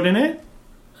Washington's good in it,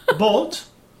 but...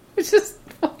 It's just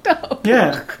fucked up.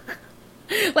 Yeah.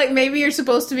 Like, maybe you're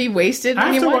supposed to be wasted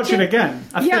when you watch it. I have to watch it again.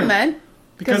 I think. Man.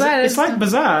 Because it's like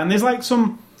bizarre, and there's like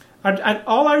some...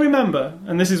 all I remember,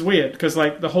 and this is weird, because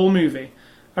like the whole movie,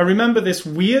 I remember this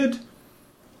weird...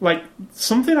 Like,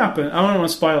 something happened. I don't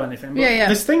want to spoil anything, but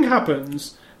this thing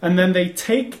happens, and then they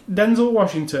take Denzel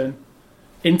Washington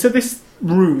into this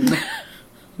room...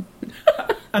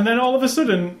 And then all of a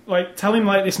sudden, like, tell him,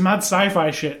 like, this mad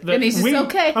sci-fi shit. That and he's just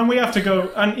okay. And we have to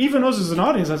go... And even us as an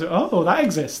audience, I say, oh, that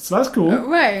exists. That's cool.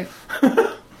 Right.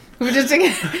 We just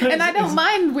and I don't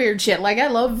mind weird shit. Like, I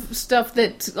love stuff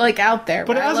that's, like, out there.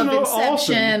 But I love awesome.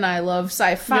 Inception. I love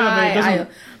sci-fi.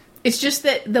 It's just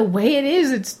that the way it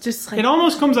is, it's just like... It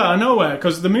almost comes out of nowhere,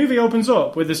 because the movie opens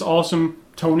up with this awesome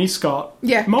Tony Scott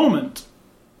moment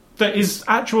that is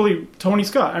actually Tony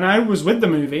Scott. And I was with the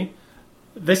movie...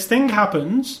 This thing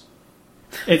happens,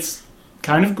 it's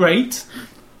kind of great,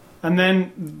 and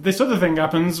then this other thing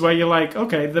happens where you're like,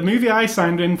 okay, the movie I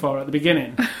signed in for at the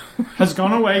beginning has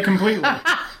gone away completely.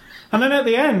 And then at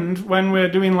the end, when we're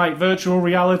doing like virtual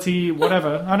reality,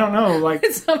 whatever, I don't know, like...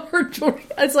 It's not virtual,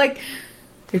 it's like,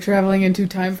 they're traveling into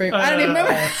time frame. I don't even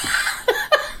remember.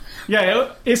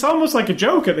 Yeah, it's almost like a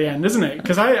joke at the end, isn't it?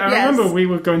 Because I remember we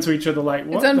were going to each other like,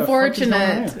 what the fuck is going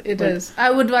on here? It is.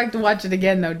 I would like to watch it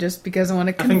again, though, just because I want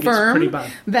to confirm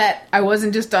that I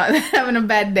wasn't just having a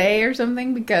bad day or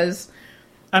something, because...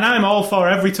 And I'm all for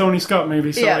every Tony Scott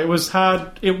movie, so it was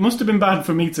hard. It must have been bad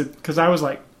for me to... Because I was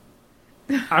like...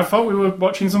 I thought we were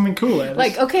watching something cool there.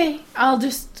 Like, okay, I'll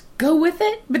just go with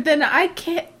it, but then I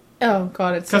can't... Oh,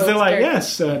 God, it's so Because they're like, scary.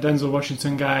 yes, Denzel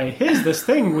Washington guy, here's this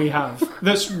thing we have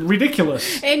that's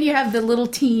ridiculous. And you have the little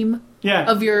team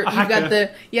of your... You've got the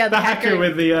hacker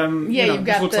with the... you've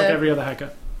got looks like every other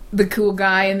hacker. The cool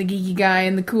guy and the geeky guy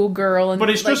and the cool girl. And but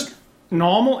it's just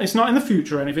normal. It's not in the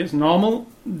future or anything. It's normal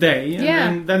day.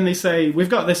 And then they say, we've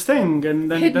got this thing. And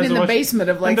then hidden in the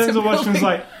basement of like some Denzel Washington's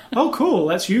like, oh, cool,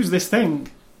 let's use this thing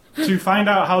to find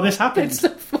out how this happened. It's so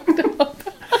fucked up.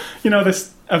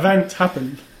 This event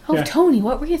happened. Oh, Tony,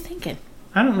 what were you thinking?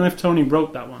 I don't know if Tony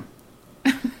wrote that one.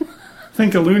 I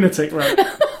think a lunatic wrote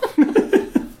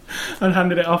and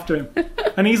handed it off to him.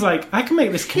 And he's like, I can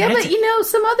make this kinetic. Yeah, but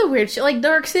some other weird shit. Like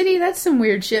Dark City, that's some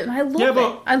weird shit. And I love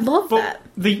it. I love that.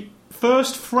 The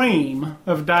first frame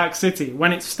of Dark City,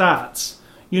 when it starts,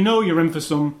 you're in for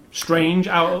some strange,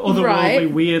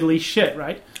 otherworldly, weirdly shit,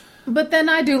 right? But then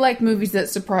I do like movies that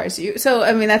surprise you. So,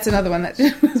 I mean, that's another one that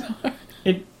just was hard.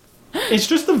 It's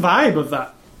just the vibe of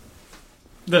that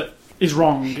is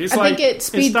wrong. It's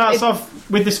it starts off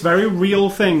with this very real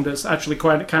thing that's actually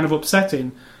quite kind of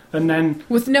upsetting, and then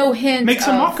with no hint makes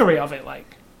a mockery of it.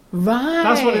 Like, right,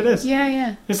 that's what it is.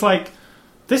 Yeah. It's like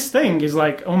this thing is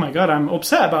like, oh my god, I'm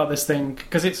upset about this thing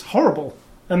because it's horrible.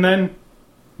 And then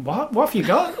what have you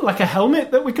got? Like a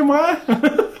helmet that we can wear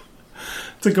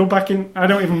to go back in? I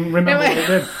don't even remember what it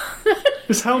did.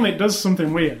 This helmet does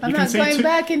something weird. I'm not going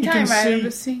back in time.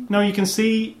 No, you can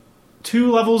see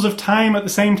 2 levels of time at the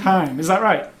same time. Is that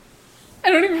right? I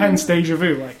don't even Hence deja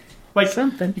vu. Like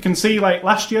something. You can see like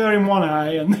last year in one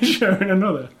eye and this year in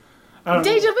another.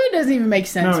 Deja vu doesn't even make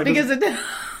sense because it...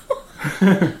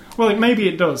 Well, maybe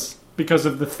it does because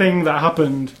of the thing that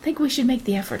happened. I think we should make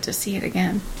the effort to see it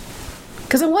again.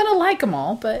 Because I want to like them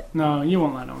all, but... No, you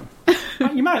won't like them.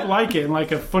 You might like it in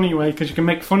like a funny way because you can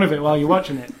make fun of it while you're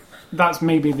watching it. That's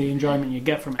maybe the enjoyment you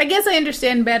get from it. I guess I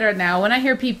understand better now. When I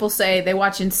hear people say they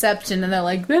watch Inception and they're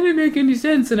like, that didn't make any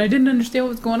sense and I didn't understand what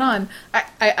was going on.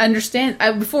 I understand.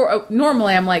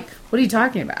 Normally I'm like, what are you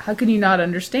talking about? How can you not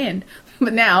understand?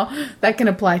 But now that can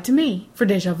apply to me for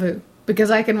Deja Vu.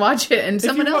 Because I can watch it and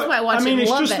someone else might watch it and love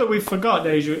it. I mean, it's just that we forgot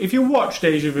Deja Vu. If you watch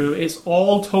Deja Vu, it's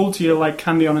all told to you like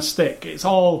candy on a stick. It's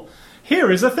all,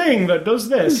 here is a thing that does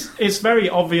this. It's very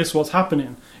obvious what's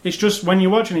happening. It's just when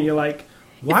you're watching it, you're like,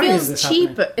 why is this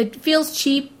cheap. happening? It feels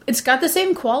cheap. It's got the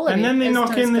same quality. And then they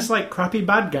knock in this like crappy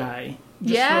bad guy.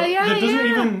 That doesn't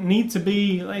even need to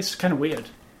be. Like, it's kind of weird.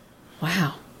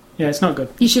 Wow. Yeah, it's not good.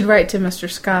 You should write to Mr.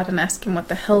 Scott and ask him what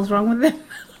the hell's wrong with him.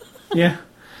 Yeah.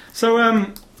 So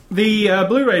the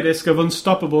Blu-ray disc of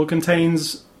Unstoppable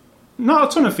contains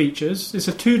not a ton of features. It's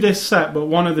a 2-disc set, but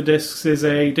one of the discs is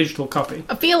a digital copy.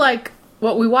 I feel like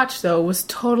what we watched, though, was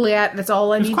totally that's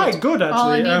all I needed. It was quite good, actually.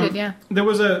 All I needed, yeah. There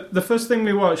was the first thing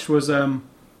we watched was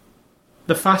the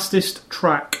The Fastest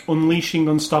Track, Unleashing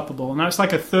Unstoppable. Now, it's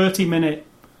like a 30-minute...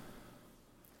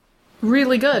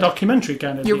 Really good. Documentary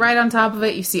kind of You're thing. Right on top of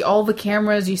it. You see all the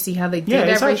cameras. You see how they did everything.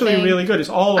 Yeah, it's actually really good. It's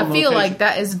all on I feel location. like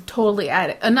that is totally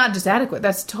not just adequate.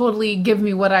 That's totally give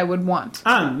me what I would want.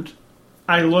 And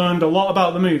I learned a lot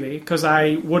about the movie because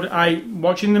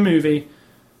watching the movie,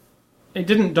 it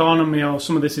didn't dawn on me,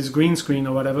 some of this is green screen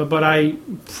or whatever, but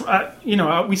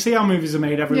we see how movies are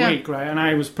made every week, right? And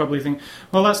I was probably thinking,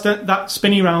 well, that's that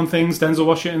spinny round things, Denzel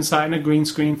Washington sat in a green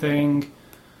screen thing.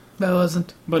 That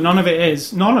wasn't. But none of it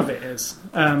is. Not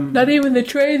even the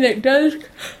train that does.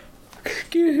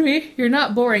 Excuse me. You're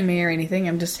not boring me or anything.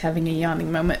 I'm just having a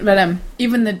yawning moment. But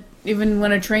even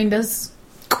when a train does,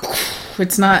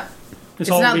 it's not. It's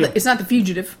not the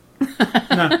Fugitive.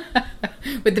 No.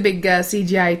 With the big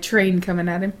CGI train coming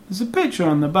at him. There's a picture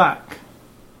on the back,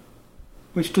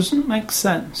 which doesn't make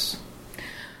sense.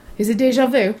 Is it Deja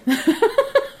Vu?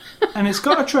 And it's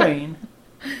got a train.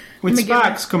 With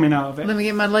sparks coming out of it. Let me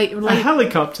get my a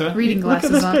helicopter. Reading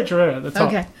glasses. Look at this picture here at the top.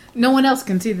 Okay. No one else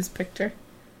can see this picture.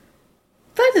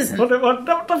 That isn't...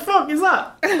 What the fuck is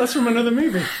that? That's from another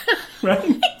movie.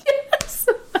 Right? Yes.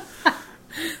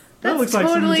 That looks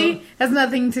totally like has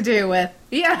nothing to do with...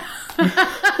 Yeah.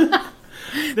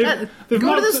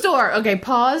 Go to the store. Okay,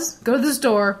 pause. Go to the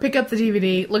store. Pick up the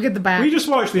DVD. Look at the back. We just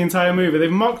watched the entire movie.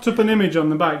 They've mocked up an image on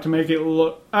the back to make it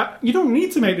look... you don't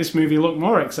need to make this movie look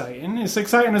more exciting. It's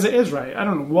exciting as it is, right? I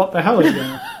don't know what the hell is going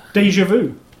on. Deja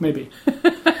vu, maybe.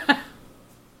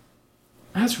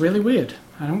 That's really weird.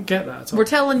 I don't get that at all. We're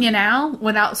telling you now,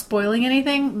 without spoiling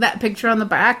anything, that picture on the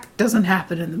back doesn't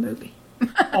happen in the movie.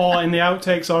 Or in the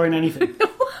outtakes or in anything.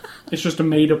 It's just a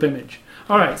made-up image.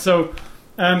 All right, so...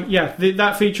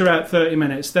 that featurette 30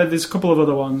 minutes. There's a couple of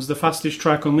other ones. The Fastest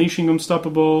Track, Unleashing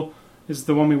Unstoppable is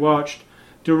the one we watched.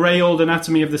 Derailed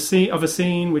Anatomy of a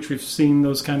Scene, which we've seen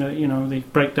those kind of, they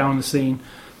break down the scene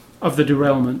of the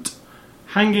derailment.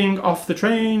 Hanging Off the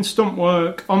Train, Stunt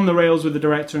Work, On the Rails with the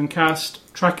Director and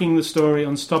Cast, Tracking the Story,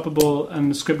 Unstoppable,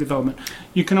 and the Script Development.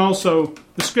 You can also,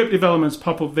 the script development's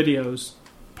pop-up videos,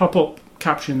 pop-up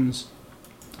captions.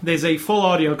 There's a full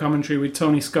audio commentary with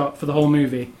Tony Scott for the whole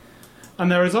movie.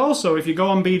 And there is also, if you go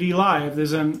on BD Live,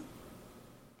 there's an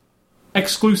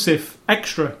exclusive,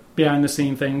 extra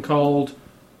behind-the-scene thing called...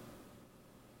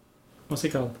 What's it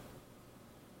called?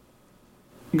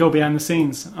 Go behind the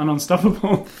scenes on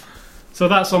Unstoppable. So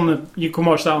that's on the... You can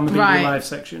watch that on the BD Live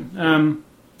section.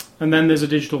 And then there's a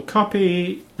digital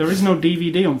copy. There is no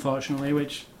DVD, unfortunately,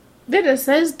 which... It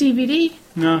says DVD.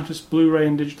 No, just Blu-ray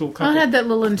and digital copy. I had that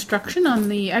little instruction on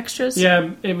the extras.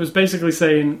 Yeah, it was basically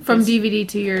saying... From DVD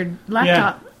to your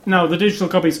laptop. Yeah. No, the digital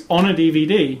copy's on a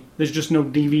DVD. There's just no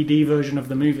DVD version of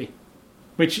the movie.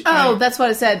 That's what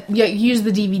it said. Yeah, use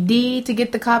the DVD to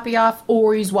get the copy off,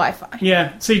 or use Wi-Fi.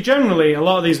 Yeah. See, generally, a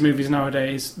lot of these movies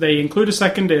nowadays, they include a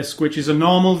second disc, which is a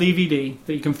normal DVD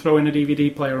that you can throw in a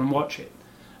DVD player and watch it.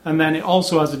 And then it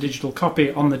also has a digital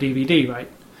copy on the DVD, right?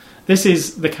 This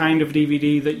is the kind of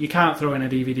DVD that you can't throw in a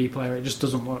DVD player. It just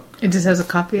doesn't work. It just has a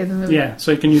copy of the movie? Yeah,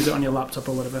 so you can use it on your laptop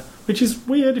or whatever. Which is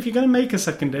weird. If you're going to make a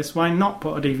second disc, why not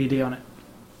put a DVD on it?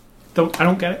 I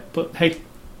don't get it, but hey, there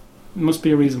must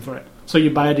be a reason for it. So you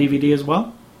buy a DVD as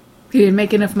well? He didn't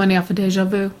make enough money off of Deja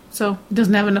Vu, so he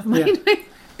doesn't have enough money. Yeah.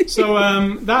 So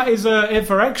that is it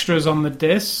for extras on the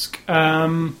disc.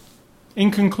 In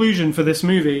conclusion for this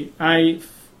movie, I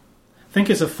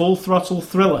think it's a full-throttle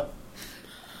thriller.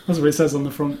 That's what it says on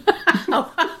the front.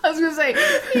 I was going to say,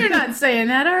 you're not saying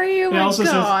that, are you? It also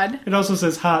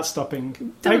sasays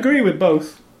heart-stopping. Don't. I agree with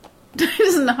both. It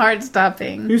isn't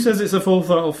heart-stopping. Who says it's a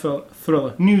full-throttle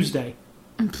thriller? Newsday.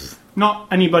 Not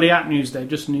anybody at Newsday,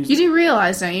 just Newsday. You do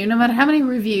realise, don't you, no matter how many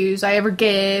reviews I ever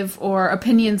give, or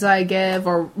opinions I give,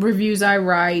 or reviews I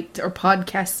write, or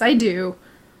podcasts I do,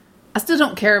 I still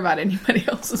don't care about anybody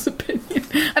else's opinion.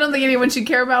 I don't think anyone should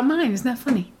care about mine. Isn't that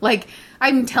funny? Like,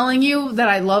 I'm telling you that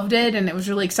I loved it, and it was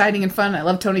really exciting and fun. I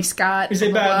love Tony Scott. Is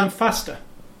it better than Faster?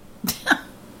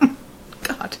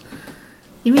 God.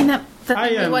 You mean that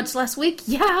thing we watched last week?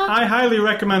 Yeah. I highly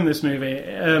recommend this movie.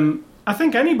 I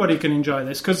think anybody can enjoy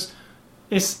this, because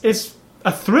it's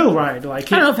a thrill ride. I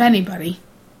don't know if anybody.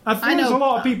 I know there's a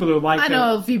lot of people who like it. I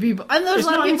know a few people. And there's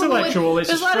a lot of people intellectual. There's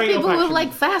a lot of people who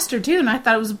like Faster too, and I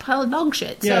thought it was a pile of dog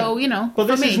shit. Yeah. So but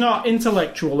this is not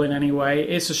intellectual in any way.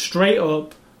 It's a straight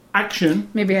up action.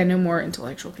 Maybe I know more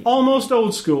intellectual people. Almost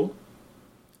old school.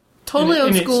 Totally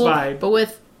old school, but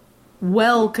with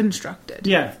well constructed.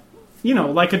 Yeah,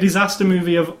 like a disaster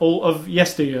movie of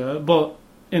yesteryear, but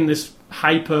in this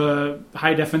hyper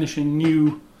high definition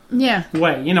new. Yeah.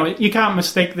 Way. You can't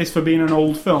mistake this for being an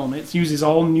old film. It uses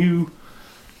all new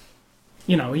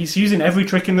he's using every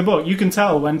trick in the book. You can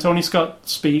tell when Tony Scott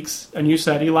speaks, and you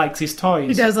said he likes his toys.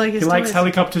 He does like his toys. He likes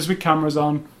helicopters with cameras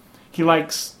on. He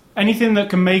likes anything that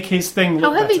can make his thing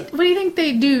look better. What do you think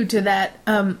they do to that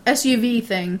SUV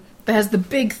thing that has the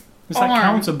big It's like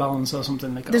counterbalance or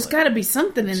something they call There's got to be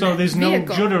something in so that there's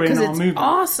vehicle, no judder in our movie. It's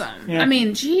awesome. Yeah. I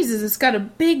mean, Jesus, it's got a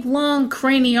big, long,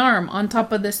 cranny arm on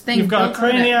top of this thing. You've got a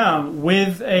cranny arm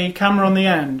with a camera on the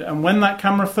end, and when that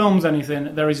camera films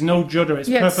anything, there is no judder. It's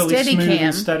perfectly smooth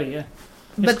and steady. Yeah.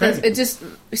 But it just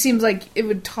seems like it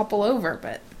would topple over.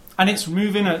 And it's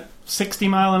moving at 60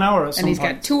 mile an hour at some point. And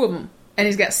he's got 2 of them. And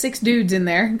he's got 6 dudes in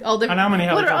there. And how many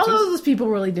helicopters? What are all those people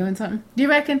really doing something? Do you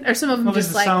reckon? Or some of them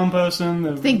just like... the sound person.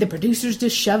 I think the producer's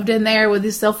just shoved in there with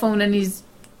his cell phone and he's...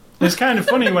 It's kind of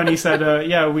funny when he said,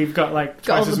 we've got like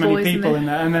twice as many people in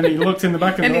there. And then he looked in the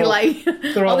back and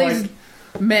they're all these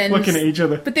men looking at each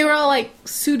other. But they were all like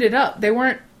suited up. They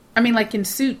weren't, like in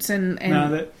suits and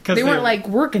no, they weren't like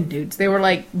working dudes. They were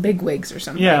like bigwigs or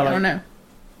something. Yeah, I don't know.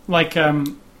 Like...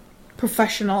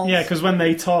 professionals. Yeah, because when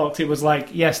they talked, it was like,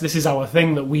 yes, this is our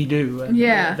thing that we do. And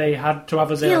they had to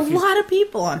have us there. A lot of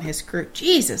people on his crew.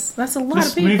 Jesus, that's a lot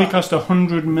of people. This movie cost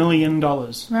 $100 million.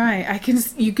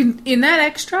 Right, you can in that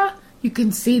extra, you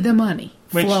can see the money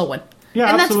flowing. Yeah,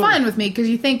 and absolutely. That's fine with me because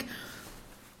you think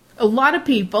a lot of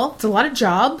people, it's a lot of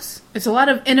jobs, it's a lot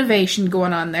of innovation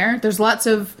going on there. There's lots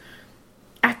of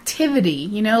activity,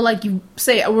 like you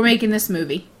say, we're making this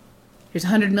movie. Here's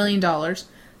 $100 million.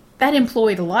 That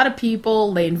employed a lot of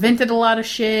people. They invented a lot of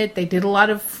shit. They did a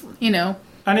lot of,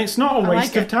 And it's not a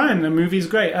waste of time. The movie's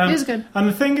great. It is good. And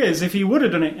the thing is, if he would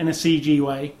have done it in a CG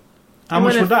way, how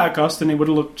much would that have cost? And it would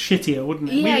have looked shittier, wouldn't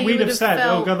it? Yeah, we'd have said,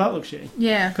 oh, God, that looks shitty.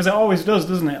 Yeah. Because it always does,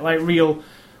 doesn't it? Like real...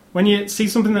 When you see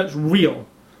something that's real,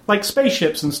 like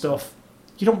spaceships and stuff,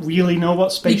 you don't really know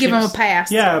what spaceships... You give them a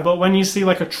pass. Yeah, but when you see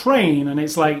like a train and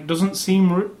it's like, doesn't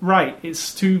seem right,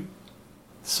 it's too...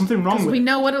 Something wrong with it. We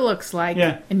know what it looks like.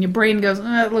 Yeah. And your brain goes,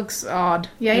 it looks odd.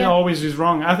 Yeah, It always is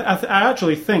wrong. I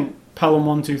actually think Pelham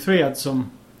 123 had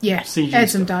some CG had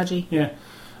some stuff. dodgy. Yeah.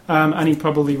 And he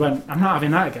probably went, I'm not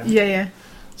having that again. Yeah.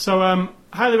 So,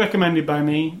 highly recommended by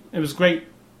me. It was great.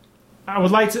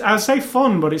 I'd say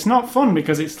fun, but it's not fun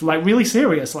because it's like really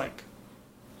serious. Like,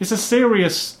 it's a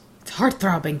serious... It's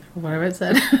heart-throbbing, or whatever it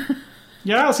said.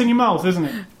 Yeah, it's in your mouth, isn't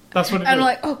it? That's what it is. I'm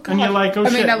like, oh, God. And you're like, oh,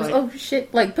 shit. I was, oh,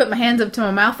 shit. Like, put my hands up to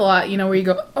my mouth a lot, where you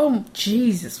go, oh,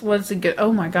 Jesus, what's it good?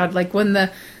 Oh, my God. Like, when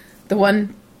the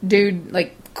one dude,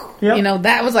 like,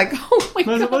 that was like, oh, my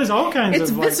God. There's all kinds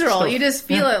of, visceral. Stuff. You just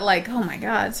feel it like, oh, my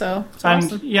God. So, it's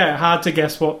awesome. Hard to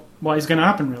guess what is going to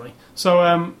happen, really.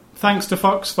 So, thanks to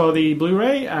Fox for the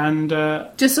Blu-ray, and...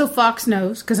 just so Fox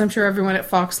knows, because I'm sure everyone at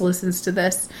Fox listens to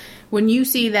this... When you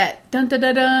see that, I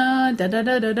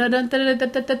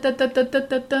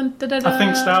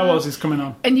think Star Wars is coming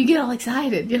on, and you get all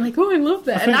excited. You're like, "Oh, I love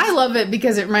that!" And I love it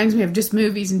because it reminds me of just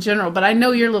movies in general. But I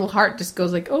know your little heart just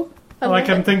goes like, "Oh."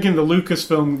 I'm thinking the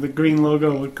Lucasfilm, the green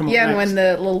logo would come up. Yeah, next. When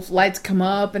the little lights come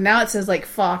up, and now it says like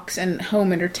Fox and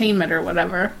Home Entertainment or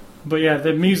whatever. But yeah,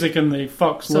 the music and the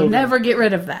Fox logo. So never get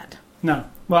rid of that. No,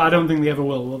 well, I don't think they ever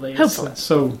will they? Hopefully, it's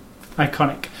so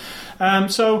iconic.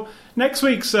 So. Next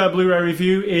week's Blu-ray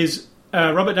review is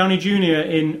Robert Downey Jr.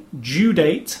 in Due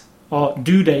Date, or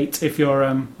Due Date if you're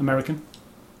American.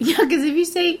 Yeah, because if you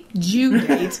say Jew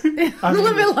Date, it's a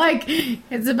little bit like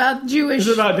it's about Jewish...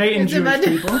 It's about dating Jewish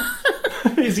people.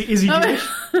 Is he Jewish?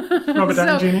 Robert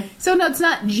Downey Jr.? So no, it's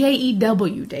not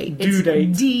J-E-W Date. Due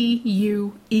Date. It's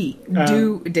D-U-E.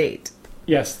 Due Date.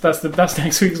 Yes, that's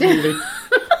next week's movie.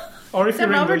 Or if is that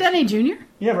Robert Downey Jr.?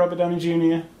 Yeah, Robert Downey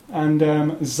Jr.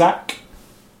 and Zach...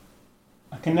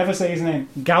 I can never say his name.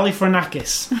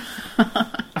 Galifianakis.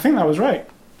 I think that was right.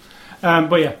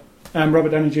 But yeah, Robert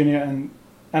Downey Jr. and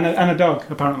a dog,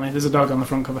 apparently. There's a dog on the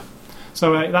front cover.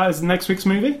 So that is next week's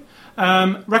movie.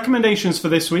 Recommendations for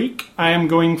this week, I am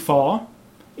going for,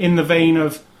 in the vein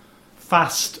of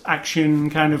fast action,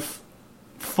 kind of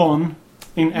fun,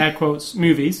 in air quotes,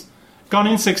 movies, Gone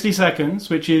in 60 Seconds,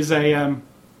 which is a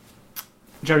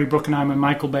Jerry Bruckheimer and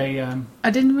Michael Bay... I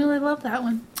didn't really love that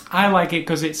one. I like it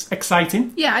because it's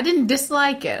exciting. Yeah, I didn't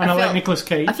dislike it. And I like Nicolas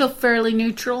Cage. I feel fairly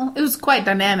neutral. It was quite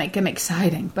dynamic and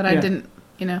exciting, but I didn't,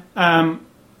 I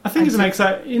think it's an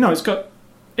exciting...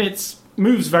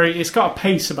 it's got a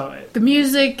pace about it. The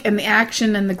music and the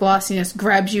action and the glossiness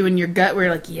grabs you in your gut where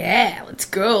you're like, yeah, let's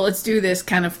go, let's do this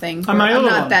kind of thing. And I'm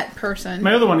not that person.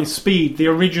 My other one is Speed, the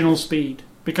original Speed.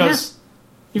 Because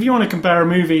if you want to compare a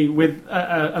movie with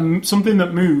something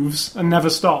that moves and never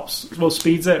stops, well,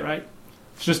 Speed's it, right?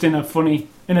 It's just in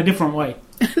a different way.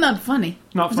 Not funny.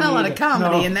 There's not a lot of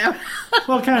comedy in there.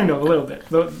 Well, kind of, a little bit.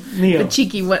 The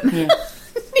cheeky one. Yeah.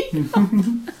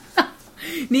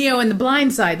 Neo and the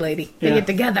Blind Side lady. They get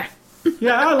together.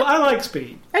 Yeah, I like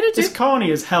Speed. I do too. It's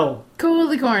corny as hell.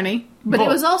 Totally corny. But it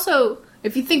was also,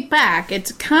 if you think back,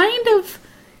 it's kind of...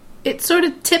 It sort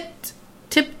of tipped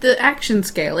the action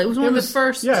scale. It was one of the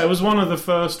first... Yeah, it was one of the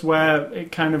first where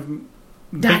it kind of...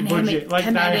 Dynamic, big budget, like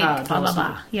kinetic, Die Hard. blah, blah,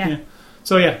 blah. Yeah.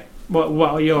 So, yeah. What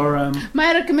are your...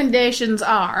 My recommendations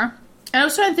are... And I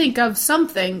was trying to think of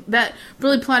something that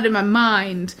really planted in my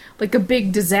mind, like a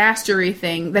big disaster-y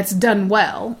thing that's done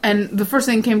well. And the first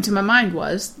thing that came to my mind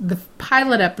was the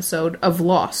pilot episode of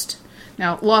Lost.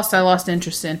 Now, Lost, I lost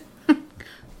interest in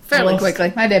fairly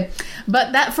quickly. I did.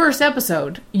 But that first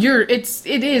episode, it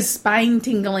is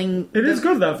spine-tingling. It is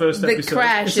good, that first episode. The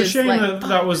crash it's a shame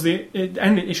that was the...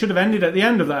 It should have ended at the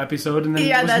end of that episode, and then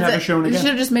it was never shown again. They should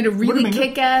have just made a really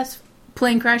kick-ass...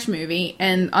 plane crash movie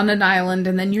and on an island,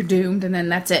 and then you're doomed, and then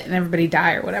that's it, and everybody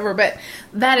die or whatever. But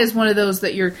that is one of those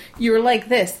that you're like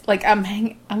this, like I'm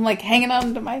hanging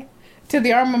on to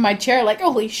the arm of my chair, like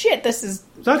holy shit, this is.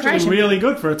 It's actually crashing. Really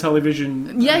good for a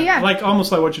television. Yeah. Like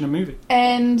almost like watching a movie.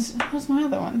 And what's my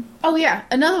other one? Oh yeah,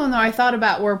 another one that I thought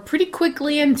about. We're pretty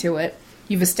quickly into it.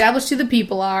 You've established who the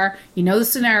people are, you know the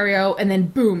scenario, and then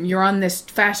boom, you're on this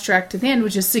fast track to the end,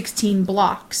 which is 16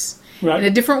 blocks in a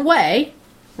different way.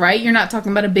 Right? You're not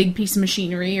talking about a big piece of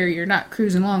machinery, or you're not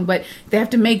cruising along, but they have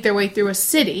to make their way through a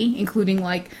city, including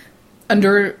like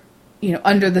under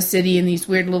the city in these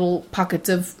weird little pockets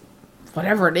of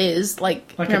whatever it is,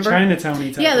 like remember? A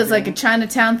Chinatown-y type. Yeah, there's like a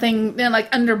Chinatown thing,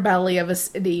 like underbelly of a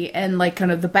city, and like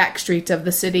kind of the back streets of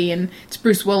the city, and it's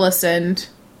Bruce Willis and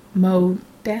Mos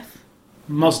Def.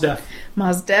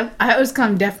 I always call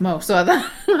him Def Mo, so I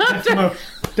thought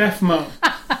Def Mo.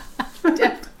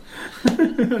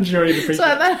 I'm sure he'd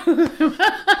appreciate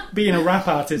being a rap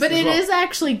artist. But it is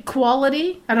actually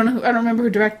quality. I don't remember who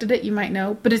directed it. You might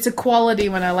know, but it's a quality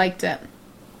when I liked it.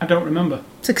 I don't remember.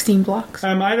 16 blocks.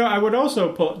 I would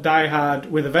also put Die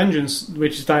Hard with a Vengeance,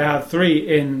 which is Die Hard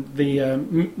 3, in the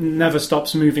never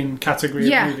stops moving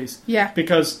category of movies. Yeah.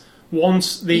 Because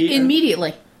once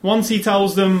immediately once he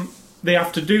tells them they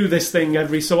have to do this thing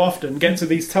every so often, get to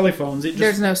these telephones, it just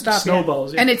there's no stop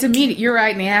snowballs. And it's immediate. You're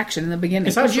right in the action in the beginning.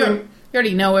 It's actually, you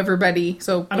already know everybody,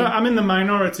 so... I'm in the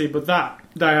minority, but that,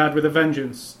 Die Hard with a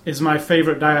Vengeance, is my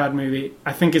favourite Die Hard movie.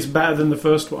 I think it's better than the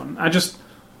first one. I just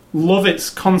love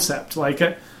its concept.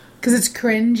 Because it's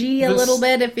cringy a little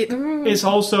bit. It's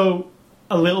also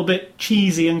a little bit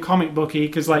cheesy and comic booky,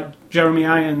 because like Jeremy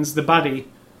Irons, the baddie,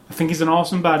 I think he's an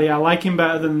awesome baddie. I like him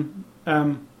better than...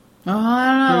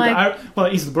 well,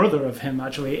 he's the brother of him,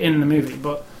 actually, in the movie,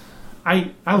 but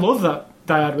I love that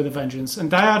Die Hard with a Vengeance,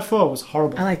 and Die Hard 4 was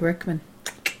horrible. I like Rickman.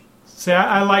 See,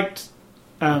 I liked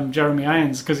Jeremy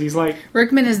Irons, because he's like...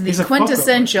 Rickman is the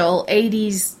quintessential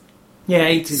 80s... Yeah,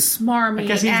 80s. Smarmy I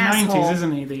guess he's asshole. 90s,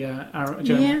 isn't he,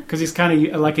 Jeremy? Because he's kind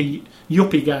of like a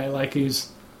yuppie guy, like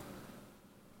who's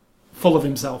full of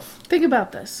himself. Think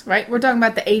about this, right? We're talking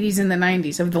about the 80s and the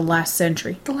 90s of the last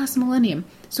century, the last millennium.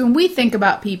 So when we think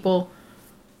about people,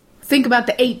 think about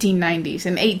the 1890s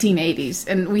and 1880s,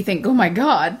 and we think, oh my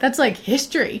God, that's like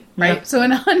history, right? Yeah. So in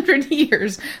 100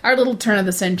 years, our little turn of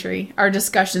the century, our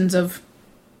discussions of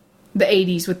the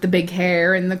 80s with the big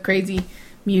hair and the crazy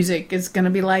music is going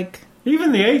to be like...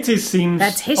 Even the 80s seems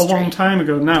a long time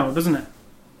ago now, doesn't it?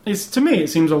 To me, it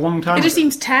seems a long time ago. It just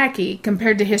seems tacky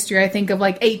compared to history. I think of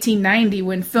like 1890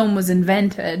 when film was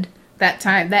invented. That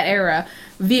time, that era,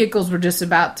 vehicles were just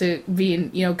about to be,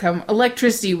 come.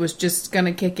 Electricity was just going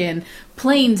to kick in.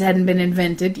 Planes hadn't been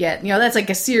invented yet. That's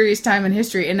like a serious time in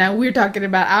history. And now we're talking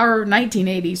about our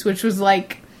 1980s, which was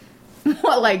like,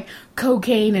 like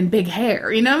cocaine and big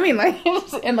hair. You know what I mean?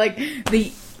 Like, and like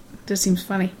just seems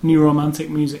funny. New romantic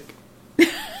music.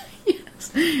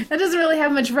 That doesn't really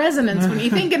have much resonance when you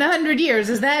think in 100 years.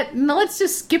 Is that... No, let's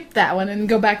just skip that one and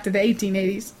go back to the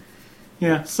 1880s.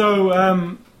 Yeah, so...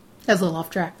 That's a little off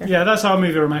track there. Yeah, that's our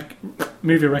movie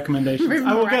recommendations.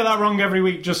 I will get that wrong every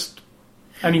week, just...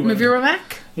 Anyway. Movie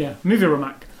Remac? Yeah, Movie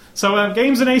Remac. So,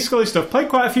 games and A-Scully stuff. Played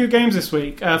quite a few games this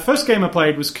week. First game I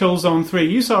played was Killzone 3.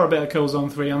 You saw a bit of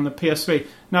Killzone 3 on the PS3.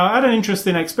 Now, I had an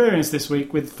interesting experience this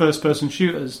week with first-person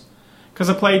shooters. Because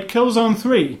I played Killzone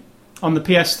 3 on the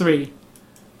PS3...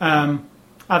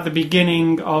 at the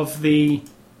beginning of the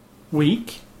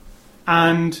week,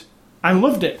 and I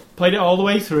loved it. Played it all the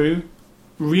way through,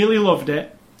 really loved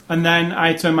it, and then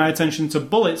I turned my attention to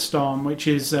Bulletstorm, which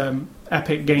is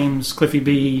Epic Games, Cliffy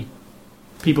B,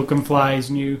 People Can Fly's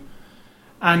new,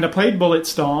 and I played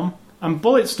Bulletstorm, and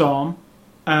Bulletstorm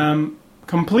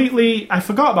completely... I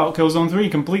forgot about Killzone 3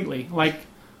 completely. Like,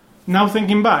 now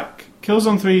thinking back,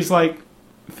 Killzone 3 is like...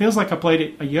 It feels like I played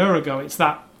it a year ago. It's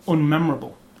that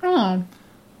unmemorable. Oh.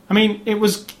 I mean, it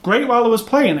was great while I was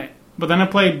playing it, but then I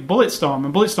played Bulletstorm,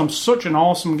 and Bulletstorm's such an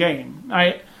awesome game.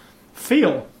 I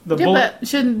feel the but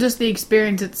shouldn't just the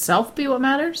experience itself be what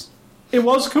matters? It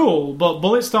was cool, but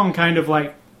Bulletstorm kind of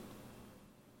like...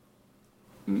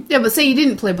 Yeah, but say you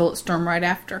didn't play Bulletstorm right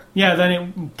after. Yeah, then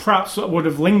it perhaps would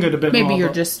have lingered a bit more. Maybe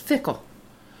you're just fickle.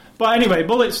 But anyway,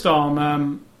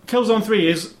 Bulletstorm, Killzone 3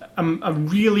 is a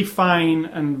really fine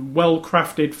and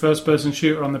well-crafted first-person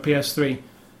shooter on the PS3.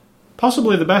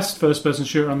 Possibly the best first-person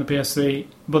shooter on the PS3,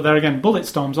 but there again,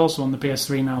 Bulletstorm's also on the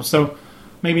PS3 now, so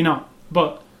maybe not.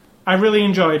 But I really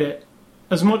enjoyed it,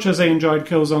 as much as I enjoyed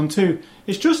Killzone 2.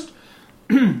 It's just...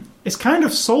 it's kind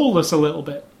of soulless a little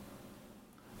bit.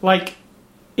 Like,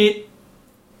 it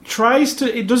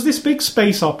does this big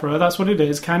space opera, that's what it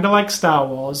is, kind of like Star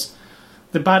Wars.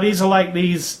 The baddies are like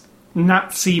these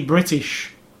Nazi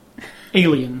British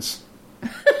aliens.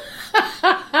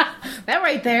 That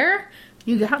right there,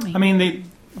 you got me. I mean,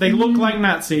 they look like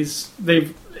Nazis.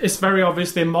 It's very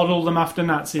obvious they model them after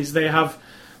Nazis. They have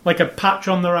like a patch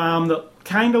on their arm that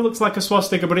kind of looks like a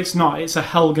swastika, but it's not. It's a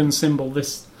Helgen symbol.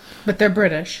 But they're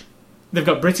British. They've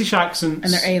got British accents.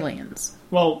 And they're aliens.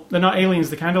 Well, they're not aliens.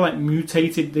 They're kind of like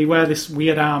mutated. They wear this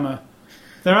weird armor.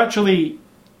 They're actually...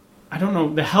 I don't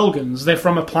know, the Helgens. They're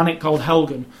from a planet called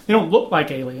Helgen. They don't look like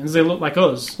aliens, they look like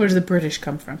us. Where does the British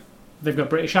come from? They've got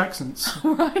British accents.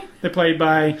 Right. They're played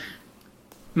by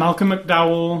Malcolm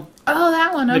McDowell. Oh,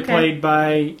 that one, okay. They're played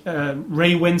by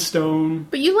Ray Winstone.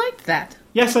 But you liked that.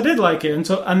 Yes, I did like it.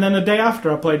 And then the day after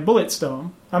I played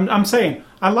Bulletstorm. I'm saying,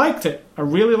 I liked it. I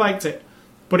really liked it.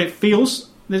 But it feels,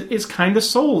 it's kind of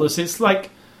soulless. It's like,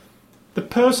 the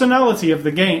personality of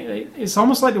the game, it's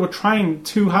almost like they were trying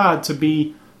too hard to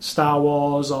be Star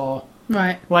Wars or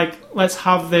right. Like, let's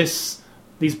have these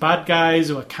bad guys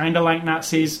who are kind of like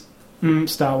Nazis.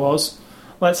 Star Wars.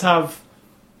 Let's have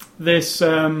this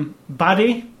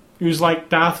baddie who's like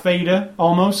Darth Vader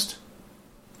almost.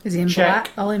 Is he in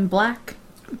black? All in black,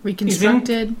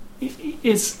 reconstructed.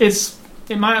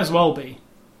 It might as well be.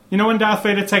 You know when Darth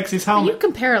Vader takes his helmet. You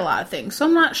compare a lot of things, so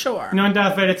I'm not sure. You know when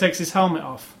Darth Vader takes his helmet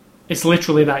off. It's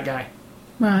literally that guy.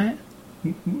 Right.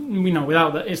 You know,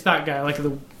 without that, it's that guy, like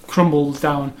the crumbled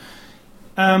down.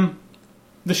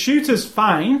 The shooter's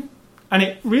fine, and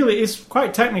it really is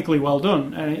quite technically well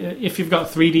done. If you've got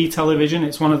 3D television,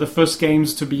 it's one of the first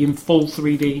games to be in full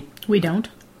 3D. We don't.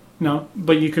 No,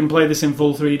 but you can play this in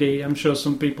full 3D. I'm sure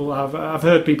some people have. I've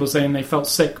heard people saying they felt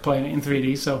sick playing it in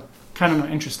 3D, so kind of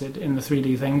not interested in the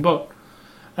 3D thing. But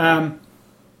then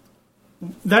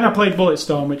I played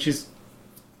Bulletstorm, which is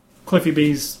Cliffy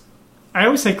B's... I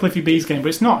always say Cliffy B's game, but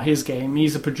it's not his game.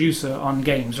 He's a producer on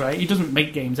games, right? He doesn't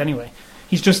make games anyway.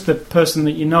 He's just the person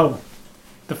that you know,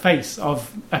 the face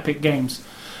of Epic Games.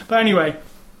 But anyway,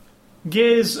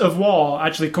 Gears of War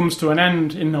actually comes to an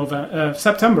end in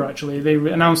September, actually. They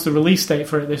announced the release date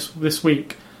for it this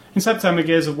week. In September,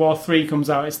 Gears of War 3 comes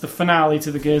out. It's the finale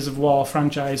to the Gears of War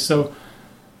franchise. So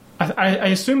I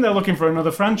assume they're looking for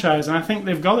another franchise, and I think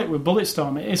they've got it with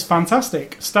Bulletstorm. It is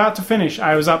fantastic. Start to finish,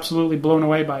 I was absolutely blown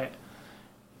away by it.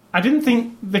 I didn't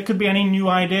think there could be any new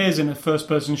ideas in a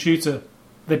first-person shooter.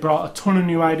 They brought a ton of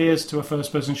new ideas to a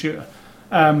first-person shooter.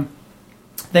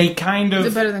 They kind of...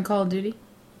 Is it better than Call of Duty?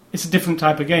 It's a different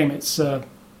type of game. It's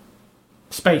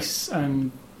space,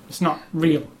 and it's not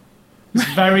real. It's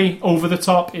very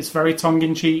over-the-top. It's very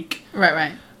tongue-in-cheek.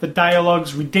 Right. The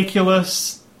dialogue's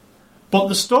ridiculous. But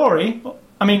the story...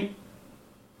 I mean,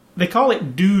 they call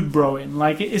it dude broing.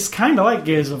 Like, it's kind of like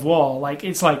Gears of War. Like,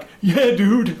 it's like, yeah,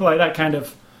 dude. Like, that kind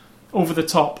of over the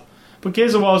top. But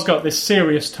Gears of War's got this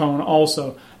serious tone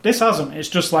also. This hasn't. It's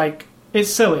just like, it's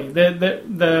silly.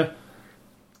 There's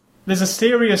a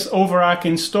serious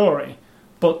overarching story,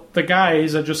 but the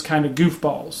guys are just kind of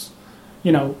goofballs.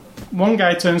 You know, one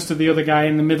guy turns to the other guy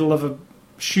in the middle of a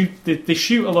shoot. They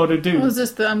shoot a load of dudes. Oh, is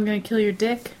this the I'm gonna kill your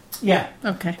dick? Yeah.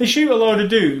 Okay. They shoot a load of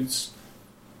dudes.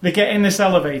 They get in this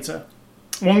elevator.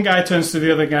 One guy turns to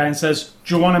the other guy and says,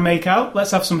 "Do you want to make out?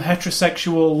 Let's have some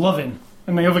heterosexual loving."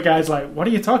 And the other guy's like, "What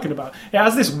are you talking about?" It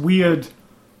has this weird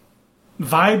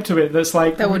vibe to it that's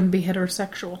like... That wouldn't be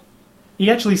heterosexual.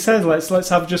 He actually says, let's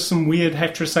have just some weird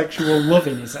heterosexual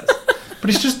loving, he says. But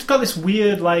it's just got this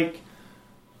weird, like...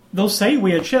 They'll say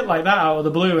weird shit like that out of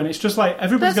the blue, and it's just like...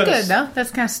 Everybody's that's got good, though.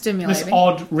 That's kind of stimulating. This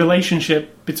odd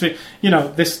relationship between... You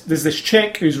know, there's this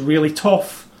chick who's really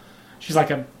tough. She's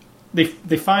like a... They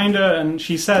find her, and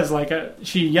she says, like...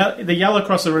 They yell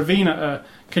across a ravine at her,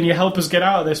 "Can you help us get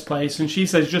out of this place?" And she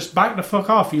says, "Just back the fuck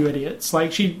off, you idiots."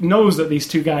 Like, she knows that these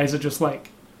two guys are just, like...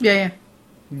 Yeah.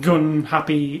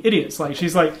 gun-happy idiots. Like,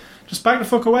 she's like, "Just back the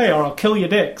fuck away or I'll kill your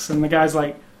dicks." And the guy's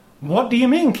like, "What do you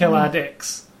mean kill our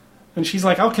dicks?" And she's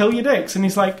like, I'll kill your dicks. And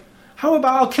he's like, how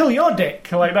about I'll kill your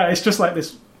dick? Like that. It's just like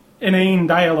this inane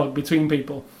dialogue between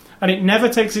people. And it never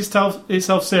takes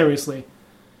itself seriously.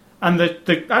 And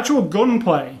the actual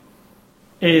gunplay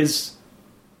is...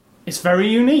 It's very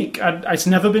unique. It's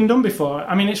never been done before.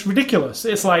 I mean, it's ridiculous.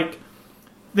 It's like...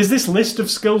 There's this list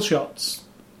of skill shots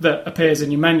that appears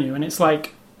in your menu. And it's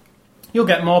like... You'll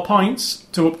get more points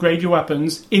to upgrade your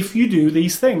weapons if you do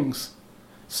these things.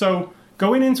 So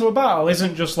going into a battle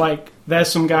isn't just like,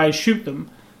 there's some guys, shoot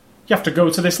them. You have to go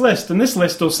to this list. And this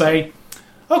list will say,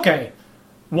 okay,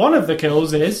 one of the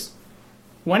kills is...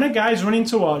 When a guy's running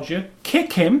towards you,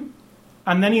 kick him,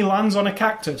 and then he lands on a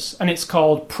cactus. And it's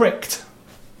called pricked.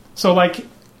 So like,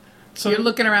 so you're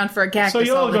looking around for a cactus. So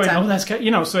you're all the going, time. oh, that's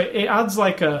so it adds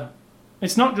like a.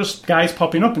 It's not just guys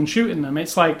popping up and shooting them.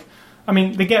 It's like, I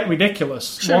mean, they get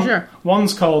ridiculous. Sure.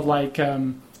 One's called like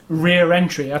rear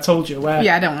entry. I told you where.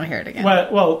 Yeah, I don't want to hear it again.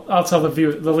 Well, I'll tell the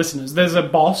listeners. There's a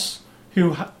boss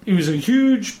who's a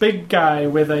huge big guy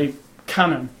with a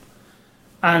cannon,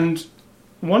 and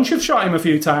once you've shot him a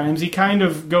few times, he kind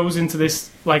of goes into this,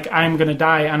 like, I'm going to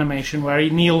die animation where he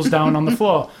kneels down on the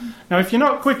floor. Now, if you're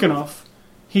not quick enough,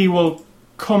 he will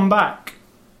come back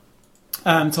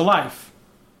to life.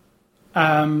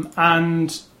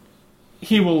 And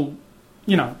he will,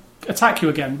 attack you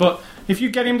again. But if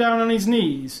you get him down on his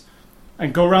knees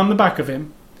and go around the back of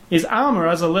him, his armour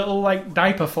has a little, like,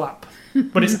 diaper flap.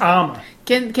 But it's armour.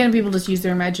 Can people just use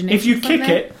their imagination? If you kick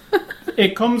it,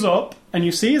 it comes up and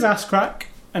you see his ass crack.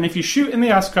 And if you shoot in the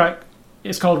ass crack,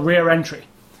 it's called rear entry.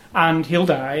 And he'll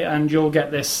die, and you'll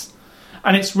get this.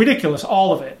 And it's ridiculous,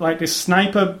 all of it. Like this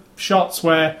sniper shots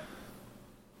where...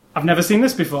 I've never seen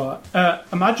this before.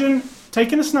 Imagine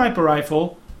taking a sniper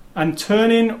rifle and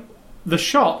turning the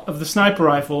shot of the sniper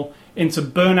rifle into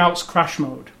Burnout's crash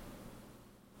mode.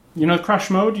 You know crash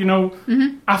mode?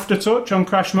 Aftertouch on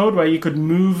crash mode, where you could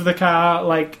move the car,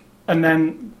 like, and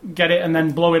then get it and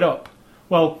then blow it up.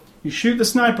 Well, you shoot the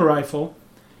sniper rifle...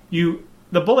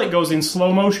 The bullet goes in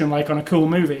slow motion, like on a cool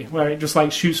movie, where it just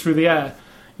like shoots through the air.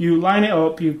 You line it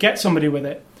up, you get somebody with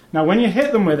it. Now, when you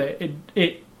hit them with it,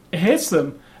 it hits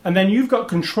them, and then you've got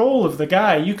control of the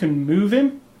guy. You can move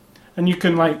him, and you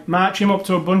can like march him up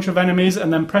to a bunch of enemies,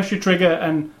 and then press your trigger,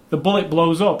 and the bullet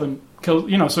blows up and kills.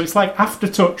 So it's like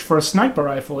aftertouch for a sniper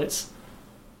rifle. It's,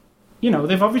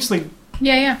 they've obviously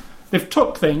they've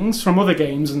took things from other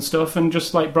games and stuff and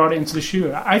just like brought it into the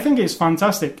shooter. I think it's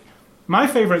fantastic. My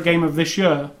favourite game of this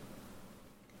year,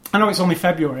 I know it's only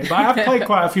February, but I have played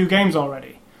quite a few games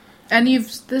already. And I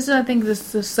think this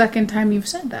is the second time you've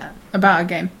said that about a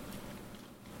game.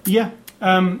 Yeah.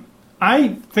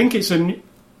 I think it's a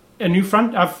new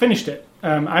front. I've finished it.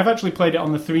 I've actually played it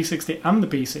on the 360 and the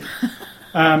PC.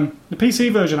 The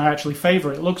PC version I actually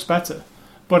favour. It looks better.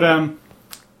 But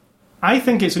I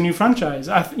think it's a new franchise.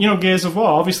 Gears of War,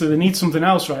 obviously they need something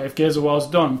else, right, if Gears of War's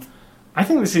done. I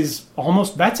think this is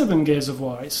almost better than Gears of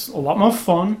War. It's a lot more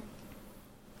fun.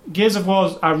 Gears of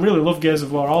War, I really love Gears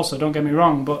of War also, don't get me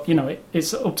wrong, but,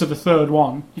 it's up to the third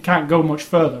one. You can't go much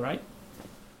further, right?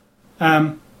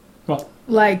 What?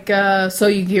 Like, so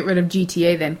you get rid of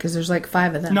GTA then, because there's like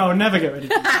 5 of them. No, never get rid of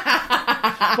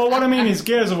GTA. But what I mean is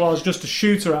Gears of War is just a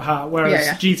shooter at heart, whereas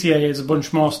GTA is a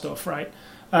bunch more stuff, right?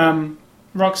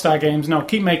 Rockstar Games, no,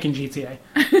 keep making GTA.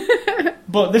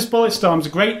 But this Bulletstorm's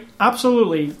great.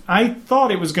 Absolutely. I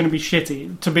thought it was going to be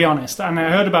shitty, to be honest. And I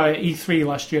heard about it at E3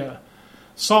 last year.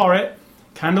 Saw it,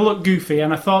 kind of looked goofy,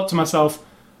 and I thought to myself,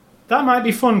 that might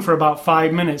be fun for about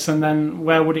 5 minutes, and then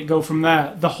where would it go from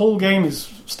there? The whole game is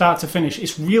start to finish.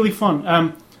 It's really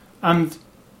fun. And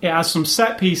it has some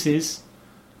set pieces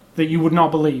that you would not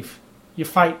believe. You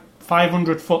fight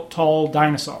 500-foot tall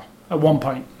dinosaur at one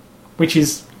point, which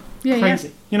is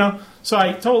crazy. So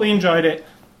I totally enjoyed it.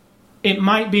 It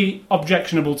might be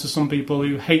objectionable to some people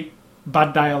who hate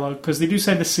bad dialogue, because they do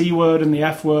say the C word and the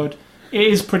F word. It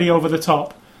is pretty over the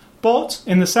top. But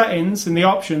in the settings, in the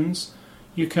options,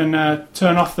 you can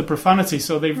turn off the profanity.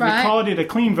 So they've recorded a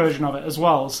clean version of it as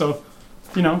well. So,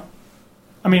 I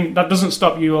mean, that doesn't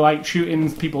stop you like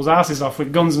shooting people's asses off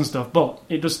with guns and stuff, but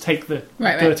it does take the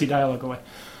dirty dialogue away.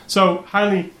 So,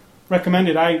 highly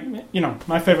recommended.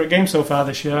 My favourite game so far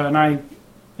this year, and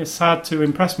it's hard to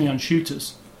impress me on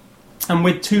shooters. And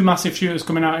with 2 massive shooters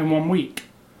coming out in 1 week,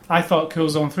 I thought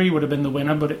Killzone 3 would have been the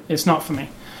winner, but it's not for me.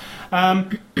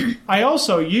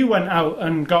 You went out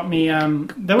and got me,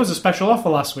 there was a special offer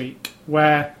last week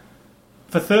where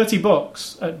for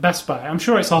 $30 at Best Buy, I'm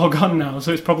sure it's all gone now,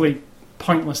 so it's probably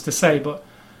pointless to say, but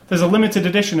there's a limited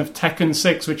edition of Tekken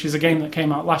 6, which is a game that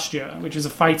came out last year, which is a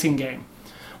fighting game.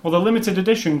 Well, the limited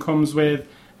edition comes with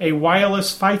a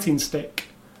wireless fighting stick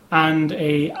and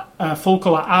a full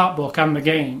colour art book and the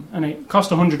game, and it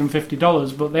cost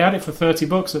 $150, but they had it for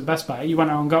 $30 at Best Buy. You went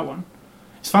out and got one.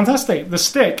 It's fantastic. The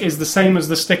stick is the same as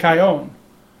the stick I own,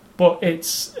 but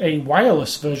it's a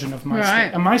wireless version of my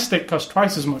stick, and my stick costs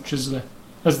twice as much as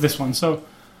this one. So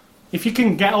if you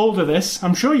can get hold of this,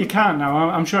 I'm sure you can now.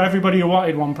 I'm sure everybody who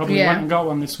wanted one probably went and got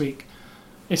one this week.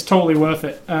 It's totally worth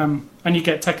it. And you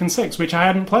get Tekken 6, which I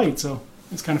hadn't played, so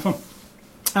it's kind of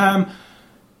fun.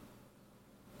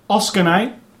 Oscar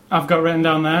night, I've got written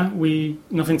down there.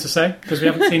 Nothing to say, because we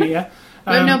haven't seen it yet.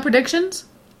 We have no predictions?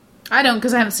 I don't,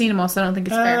 because I haven't seen them all, so I don't think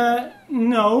it's fair.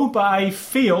 No, but I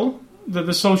feel that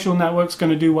The Social Network's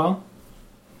going to do well.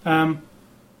 I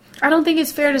don't think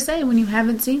it's fair to say when you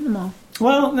haven't seen them all.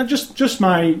 Well, just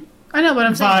my I know what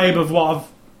I'm saying. Vibe of what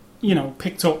I've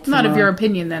picked up. Not of your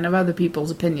opinion, then, of other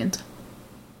people's opinions.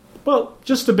 Well,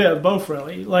 just a bit of both,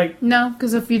 really. No,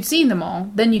 because if you'd seen them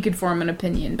all, then you could form an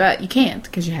opinion, but you can't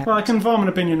because you haven't. Well, I can form an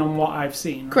opinion on what I've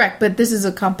seen. Right? Correct, but this is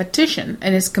a competition,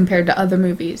 and it's compared to other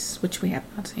movies, which we have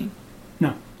not seen.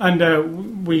 No,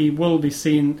 and we will be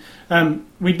seeing.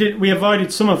 We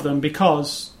avoided some of them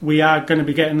because we are going to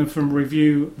be getting them from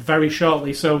review very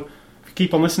shortly. So if you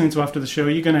keep on listening to after the show,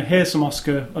 you're going to hear some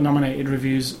Oscar-nominated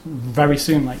reviews very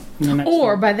soon, like in the next.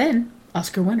 Or by then,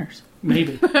 Oscar winners.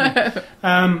 Maybe.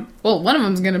 Well, one of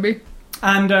them's going to be.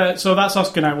 And so that's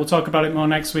Oscar night. We'll talk about it more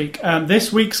next week.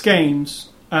 This week's games,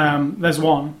 there's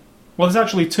one. Well, there's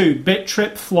actually two. Bit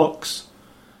Trip Flux.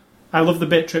 I love the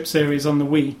Bit Trip series on the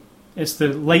Wii. It's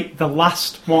the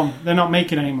last one. They're not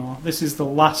making anymore. This is the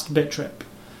last Bit Trip.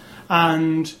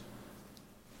 And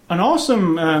an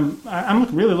awesome...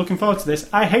 I'm really looking forward to this.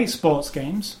 I hate sports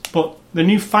games, but the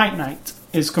new Fight Night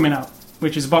is coming out,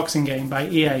 which is a boxing game by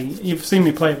EA. You've seen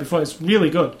me play it before. It's really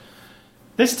good.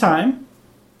 This time,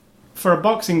 for a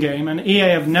boxing game, and EA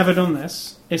have never done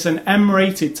this, it's an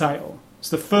M-rated title. It's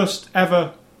the first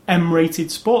ever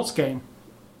M-rated sports game,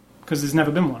 because there's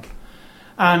never been one.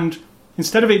 And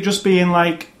instead of it just being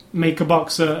like, make a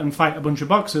boxer and fight a bunch of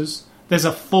boxers, there's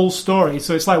a full story.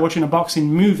 So it's like watching a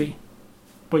boxing movie,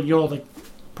 but you're the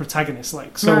protagonist.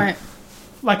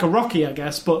 Like a Rocky, I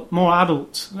guess, but more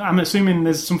adult. I'm assuming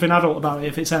there's something adult about it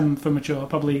if it's M for mature,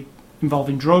 probably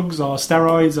involving drugs or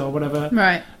steroids or whatever.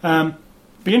 Right.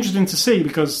 Be interesting to see,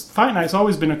 because Fight Night's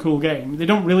always been a cool game. They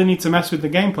don't really need to mess with the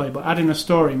gameplay, but adding a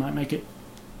story might make it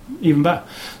even better.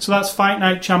 So that's Fight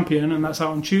Night Champion, and that's out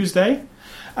on Tuesday.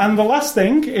 And the last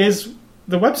thing is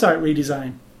the website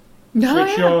redesign,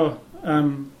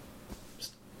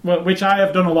 which I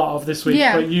have done a lot of this week,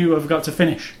 but you have got to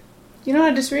finish. You know,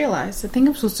 I just realized. I think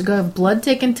I'm supposed to go have blood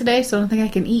taken today, so I don't think I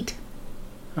can eat.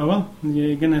 Oh, well,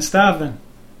 you're going to starve then.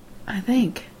 I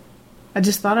think. I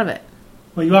just thought of it.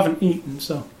 Well, you haven't eaten,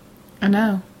 so... I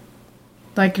know.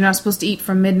 Like, you're not supposed to eat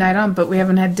from midnight on, but we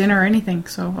haven't had dinner or anything,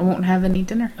 so I won't have any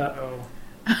dinner. Uh-oh.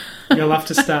 You'll have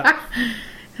to start.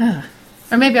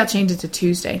 Or maybe I'll change it to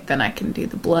Tuesday, then I can do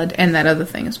the blood and that other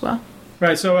thing as well.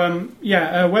 Right, so,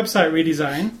 website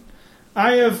redesign.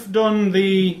 I have done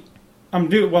the... I'm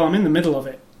in the middle of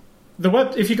it.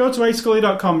 If you go to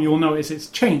ascully.com, you'll notice it's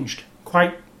changed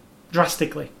quite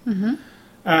drastically.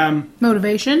 Mm-hmm.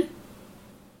 Motivation?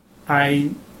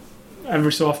 I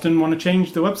every so often want to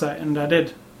change the website, and I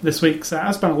did this week. So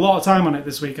I spent a lot of time on it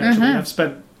this week, actually. Mm-hmm. I've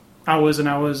spent hours and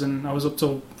hours, and I was up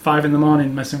till 5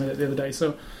 a.m. messing with it the other day.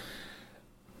 So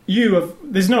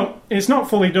it's not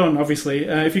fully done, obviously.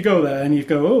 If you go there and you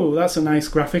go, oh, that's a nice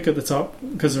graphic at the top,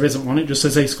 because there isn't one, it just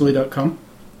says ascully.com.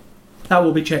 That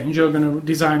will be changed. You're going to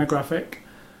design a graphic.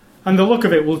 And the look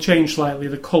of it will change slightly,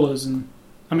 the colours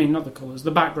not the colours,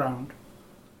 the background.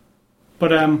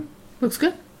 But looks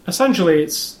good. Essentially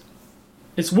it's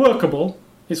workable,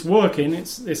 it's working,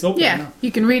 it's up there now.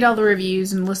 You can read all the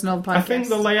reviews and listen to all the podcasts. I think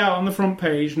the layout on the front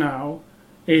page now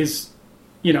is,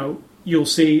 you'll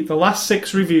see the last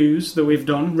 6 reviews that we've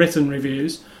done, written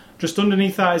reviews. Just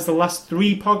underneath that is the last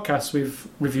 3 podcasts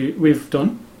we've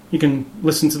done. You can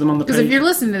listen to them on the page. Because if you're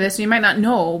listening to this, you might not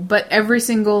know, but every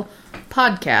single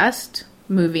podcast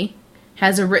movie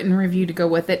has a written review to go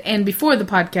with it. And before the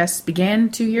podcast began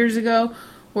 2 years ago,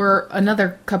 were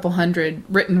another couple hundred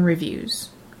written reviews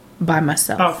by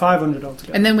myself. About 500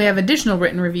 altogether. And then we have additional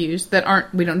written reviews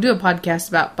that we don't do a podcast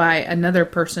about, by another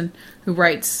person who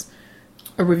writes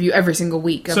a review every single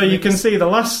week. So you can see the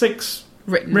last 6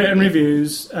 written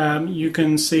reviews. You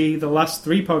can see the last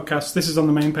 3 podcasts. This is on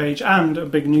the main page, and a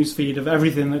big news feed of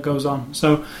everything that goes on.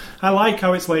 So I like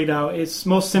how it's laid out. It's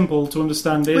most simple to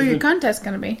understand. Where's your contest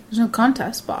going to be? There's no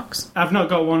contest box. I've not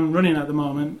got one running at the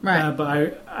moment, right.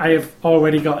 But I have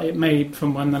already got it made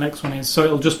from when the next one is. So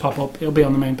it'll just pop up. It'll be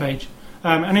on the main page,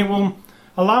 and it will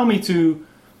allow me to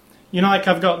You know, like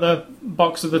I've got the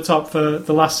box at the top for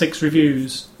the last 6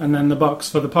 reviews and then the box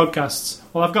for the podcasts.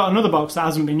 Well, I've got another box that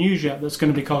hasn't been used yet that's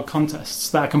going to be called contests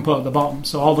that I can put at the bottom.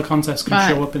 So all the contests can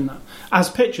show up in that as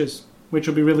pictures, which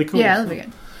will be really cool. Yeah, that'll be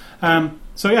good.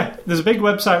 So yeah, there's a big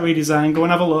website redesign. Go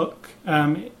and have a look.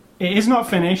 It is not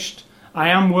finished. I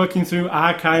am working through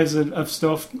archives of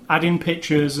stuff, adding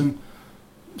pictures and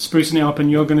sprucing it up,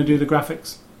 and you're going to do the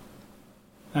graphics.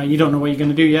 You don't know what you're going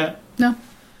to do yet. No.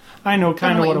 I know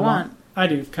kind of what I want. I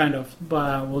do, kind of,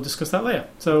 but we'll discuss that later.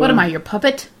 So, what am I, your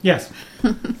puppet? Yes.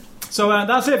 So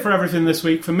that's it for everything this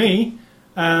week for me.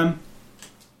 And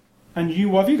you,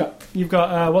 what have you got? You've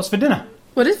got what's for dinner?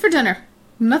 What is for dinner?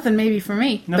 Nothing maybe for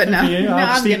me. Nothing but no.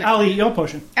 for you? I'll eat your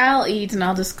portion. I'll eat, and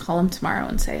I'll just call him tomorrow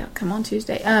and say, I'll come on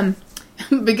Tuesday.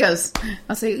 Because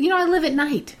I'll say, I live at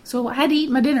night, so I had to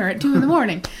eat my dinner at 2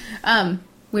 a.m.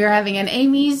 We are having an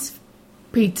Amy's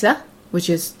pizza, which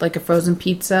is like a frozen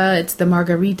pizza. It's the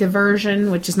margarita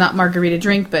version, which is not margarita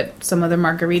drink, but some other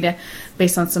margarita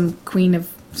based on some queen of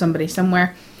somebody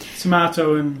somewhere.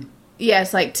 Tomato and... Yeah,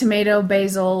 it's like tomato,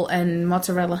 basil, and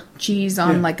mozzarella cheese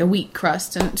on like a wheat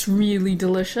crust, and it's really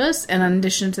delicious. And in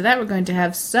addition to that, we're going to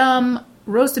have some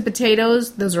roasted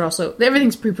potatoes. Those are also...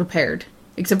 Everything's pre-prepared,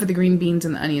 except for the green beans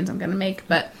and the onions I'm going to make.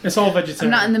 But it's all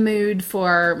vegetarian. I'm not in the mood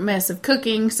for massive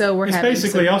cooking, so it's having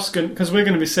basically Oscar, because we're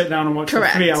going to be sitting down and watching a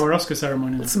 3-hour Oscar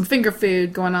ceremony now. Some finger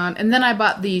food going on. And then I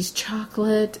bought these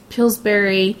chocolate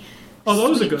Pillsbury... Oh,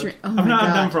 those are good. I've not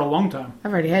had them for a long time.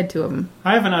 I've already had 2 of them.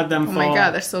 I haven't had them for my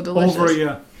God, they're so delicious. Over a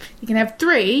year. You can have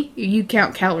 3. You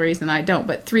count calories and I don't,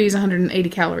 but 3 is 180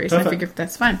 calories. Perfect. I figured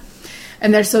that's fine.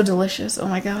 And they're so delicious. Oh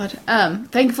my God.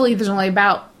 Thankfully, there's only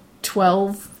about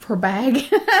 12 per bag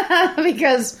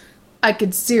because I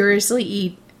could seriously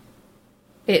eat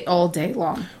it all day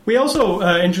long. We also,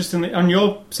 interestingly, on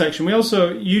your section,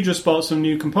 you just bought some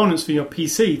new components for your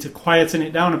PC to quieten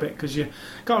it down a bit because you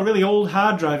got a really old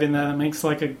hard drive in there that makes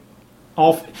like a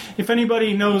off. If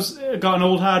anybody knows, got an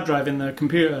old hard drive in their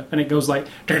computer and it goes like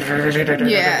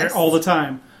all the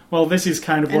time. Well, this is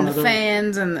kind of one of those. And the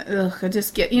fans and I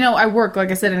just get... I work, like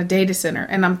I said, in a data center,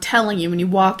 and I'm telling you, when you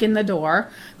walk in the door,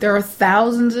 there are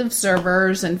thousands of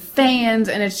servers and fans,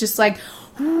 and it's just like...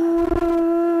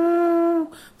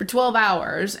 for 12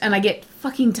 hours, and I get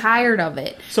fucking tired of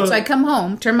it. So I come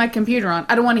home, turn my computer on.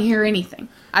 I don't want to hear anything.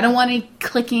 I don't want any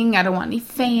clicking. I don't want any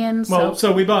fans. Well,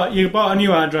 so you bought a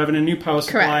new hard drive and a new power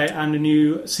supply and a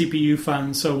new CPU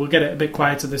fan, so we'll get it a bit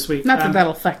quieter this week. Not that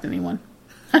that'll affect anyone.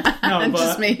 No, but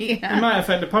just me. Yeah. It might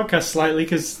affect the podcast slightly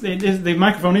because the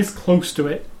microphone is close to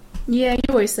it. Yeah, you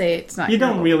always say it's not. You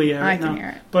don't really hear it. I can hear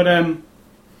it. But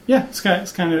yeah, it's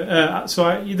kind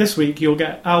of. This week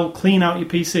I'll clean out your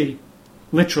PC,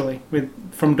 literally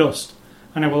from dust,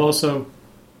 and I will also.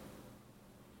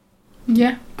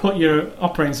 Yeah. Put your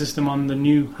operating system on the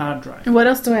new hard drive. And what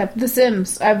else do I have? The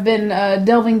Sims. I've been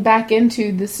delving back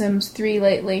into The Sims 3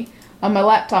 lately on my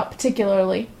laptop,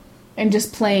 particularly, and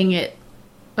just playing it.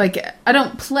 Like, I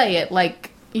don't play it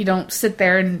like you don't sit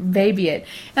there and baby it.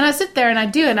 And I sit there and I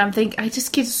do, and I'm thinking, I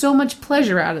just get so much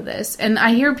pleasure out of this. And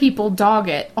I hear people dog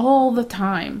it all the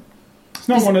time.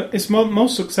 It's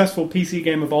most successful PC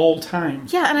game of all time.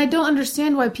 Yeah, and I don't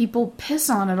understand why people piss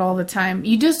on it all the time.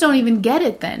 You just don't even get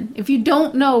it then. If you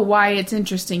don't know why it's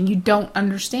interesting, you don't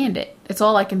understand it. That's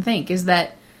all I can think is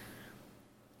that...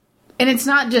 And it's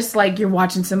not just like you're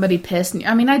watching somebody piss.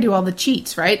 I mean, I do all the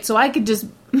cheats, right? So I could just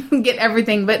get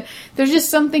everything, but there's just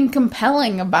something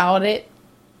compelling about it.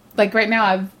 Like right now,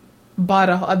 I've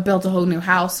built a whole new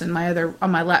house on my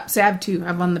lap. So I have 2.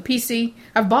 I've on the PC.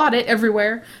 I've bought it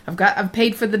everywhere. I've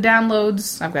paid for the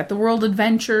downloads. I've got the World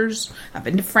Adventures. I've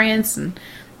been to France and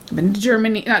I've been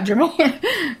to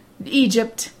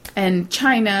Egypt and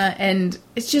China, and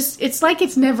it's like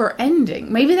it's never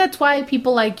ending. Maybe that's why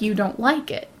people like you don't like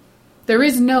it. There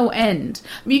is no end.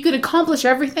 I mean, you could accomplish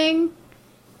everything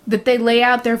that they lay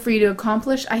out there for you to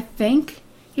accomplish, I think.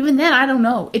 Even then, I don't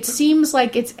know. It seems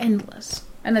like it's endless.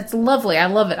 And it's lovely. I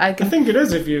love it. I think it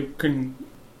is if you can...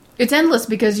 It's endless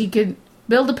because you could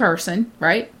build a person,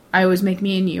 right? I always make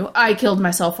me and you. I killed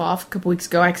myself off a couple weeks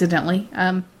ago accidentally.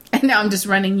 And now I'm just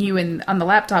running you on the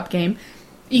laptop game.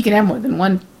 You can have more than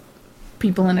one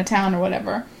people in a town or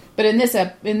whatever. But in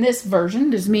this version,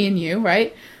 there's me and you,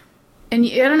 right? And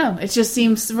I don't know. It just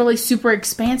seems really super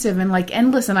expansive and like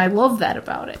endless. And I love that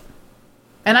about it.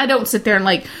 And I don't sit there and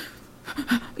like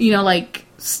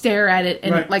stare at it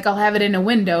and like I'll have it in a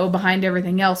window behind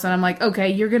everything else and I'm like,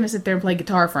 okay, you're gonna sit there and play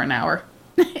guitar for an hour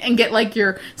and get like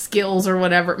your skills or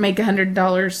whatever, make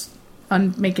 $100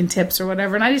 on making tips or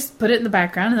whatever, and I just put it in the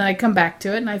background and then I come back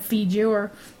to it and I feed you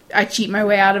or I cheat my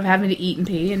way out of having to eat and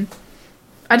pee, and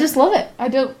I just love it.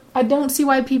 I don't see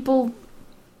why people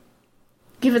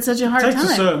give it such a hard time. It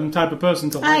takes a certain type of person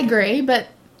to like I agree, but...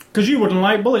 Because you wouldn't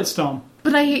like Bulletstorm.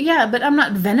 But I'm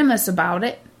not venomous about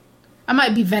it. I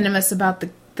might be venomous about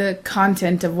the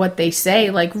content of what they say.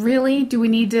 Like, really?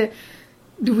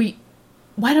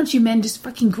 Why don't you men just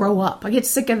fucking grow up? I get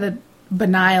sick of the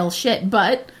banal shit,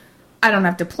 but I don't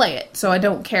have to play it, so I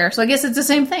don't care. So I guess it's the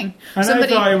same thing. And I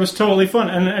thought it was totally fun,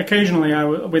 and occasionally I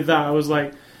was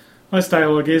like, this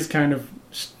dialogue is kind of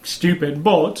stupid,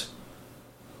 but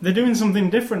they're doing something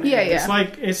different. Yeah.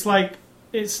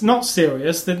 It's not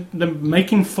serious. They're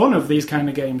making fun of these kind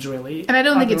of games, really. And I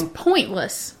don't think it's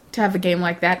pointless to have a game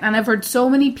like that. And I've heard so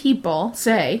many people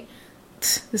say,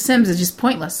 The Sims is just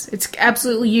pointless. It's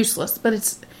absolutely useless, but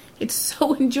it's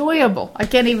so enjoyable. I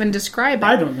can't even describe it.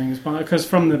 I don't think it's pointless, because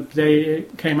from the day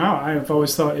it came out, I've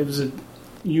always thought it was a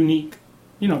unique,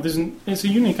 it's a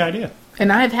unique idea.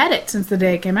 And I've had it since the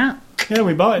day it came out. Yeah,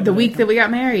 we bought it. The week that we got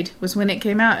married was when it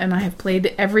came out, and I have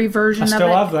played every version of it. I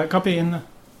still have that copy in there.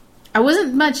 I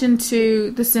wasn't much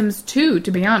into The Sims 2,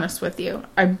 to be honest with you.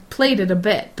 I played it a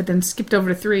bit, but then skipped over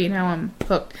to 3, and now I'm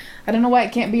hooked. I don't know why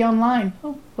it can't be online.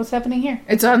 Oh, what's happening here?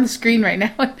 It's on the screen right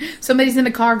now. Somebody's in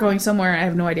a car going somewhere, and I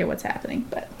have no idea what's happening.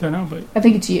 But don't know, but... I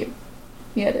think it's you.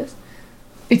 Yeah, it is.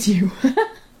 It's you.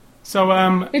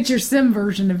 So, it's your Sim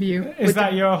version of you. Is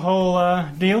that your whole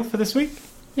deal for this week?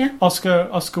 Yeah. Oscar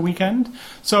weekend.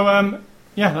 So,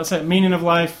 yeah, that's it. Meaning of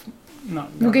life... No.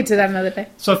 We'll get to that another day.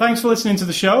 So thanks for listening to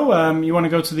the show. You want to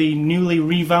go to the newly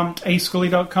revamped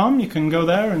ascully.com, you can go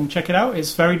there and check it out.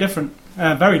 It's very different,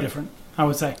 I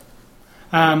would say.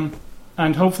 And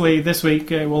hopefully this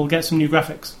week we'll get some new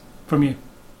graphics from you.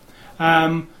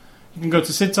 You can go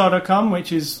to sitar.com,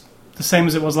 which is the same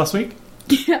as it was last week.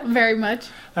 Yeah, very much.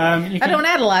 I don't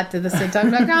add a lot to the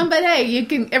sitar.com, but hey, you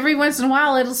can, every once in a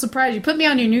while it'll surprise you. Put me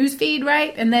on your news feed,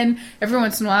 right? And then every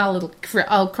once in a while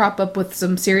I'll crop up with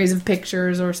some series of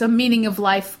pictures or some meaning of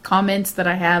life comments that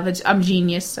I have. I'm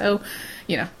genius, so,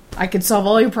 I could solve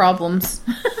all your problems.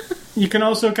 You can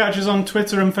also catch us on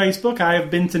Twitter and Facebook. I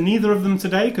have been to neither of them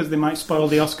today because they might spoil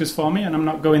the Oscars for me, and I'm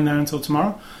not going there until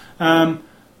tomorrow.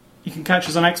 You can catch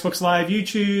us on Xbox Live,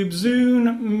 YouTube,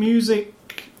 Zune, Music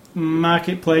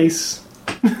Marketplace,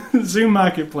 Zune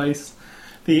Marketplace,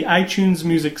 the iTunes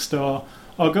Music Store,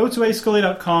 or go to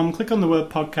ascully.com, click on the word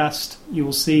podcast, you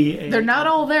will see They're not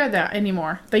all there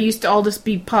anymore. They used to all just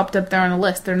be popped up there on a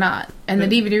list. They're not. And the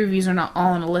DVD reviews are not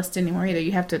all on a list anymore either.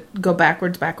 You have to go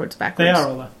backwards. They are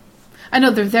all there. I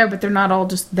know they're there, but they're not all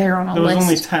just there on a list. There was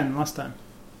only 10 last time.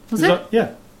 Was it?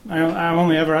 Yeah. I've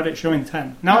only ever had it showing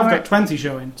 10. Now I've got 20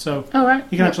 showing, so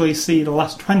you can actually see the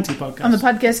last 20 podcasts. On the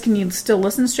podcast, can you still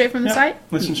listen straight from the site?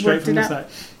 Listen straight from the site.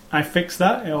 I fixed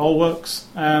that. It all works.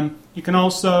 You can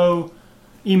also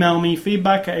email me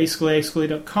feedback at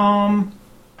ascully@ascully.com.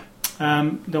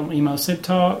 Don't email Sid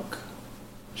Talk.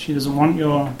 She doesn't want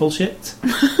your bullshit.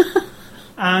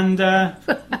 And...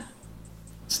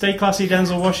 Stay classy,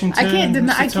 Denzel Washington.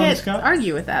 I can't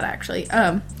argue with that, actually.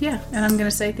 Yeah, and I'm going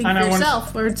to say think for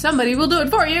yourself, or somebody will do it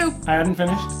for you. I hadn't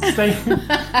finished.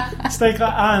 Stay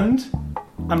classy, and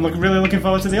I'm really looking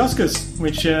forward to the Oscars,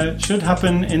 which should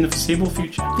happen in the foreseeable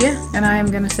future. Yeah, and I am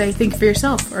going to say think for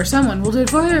yourself, or someone will do it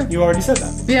for you. You already said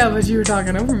that. Yeah, but you were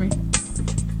talking over me.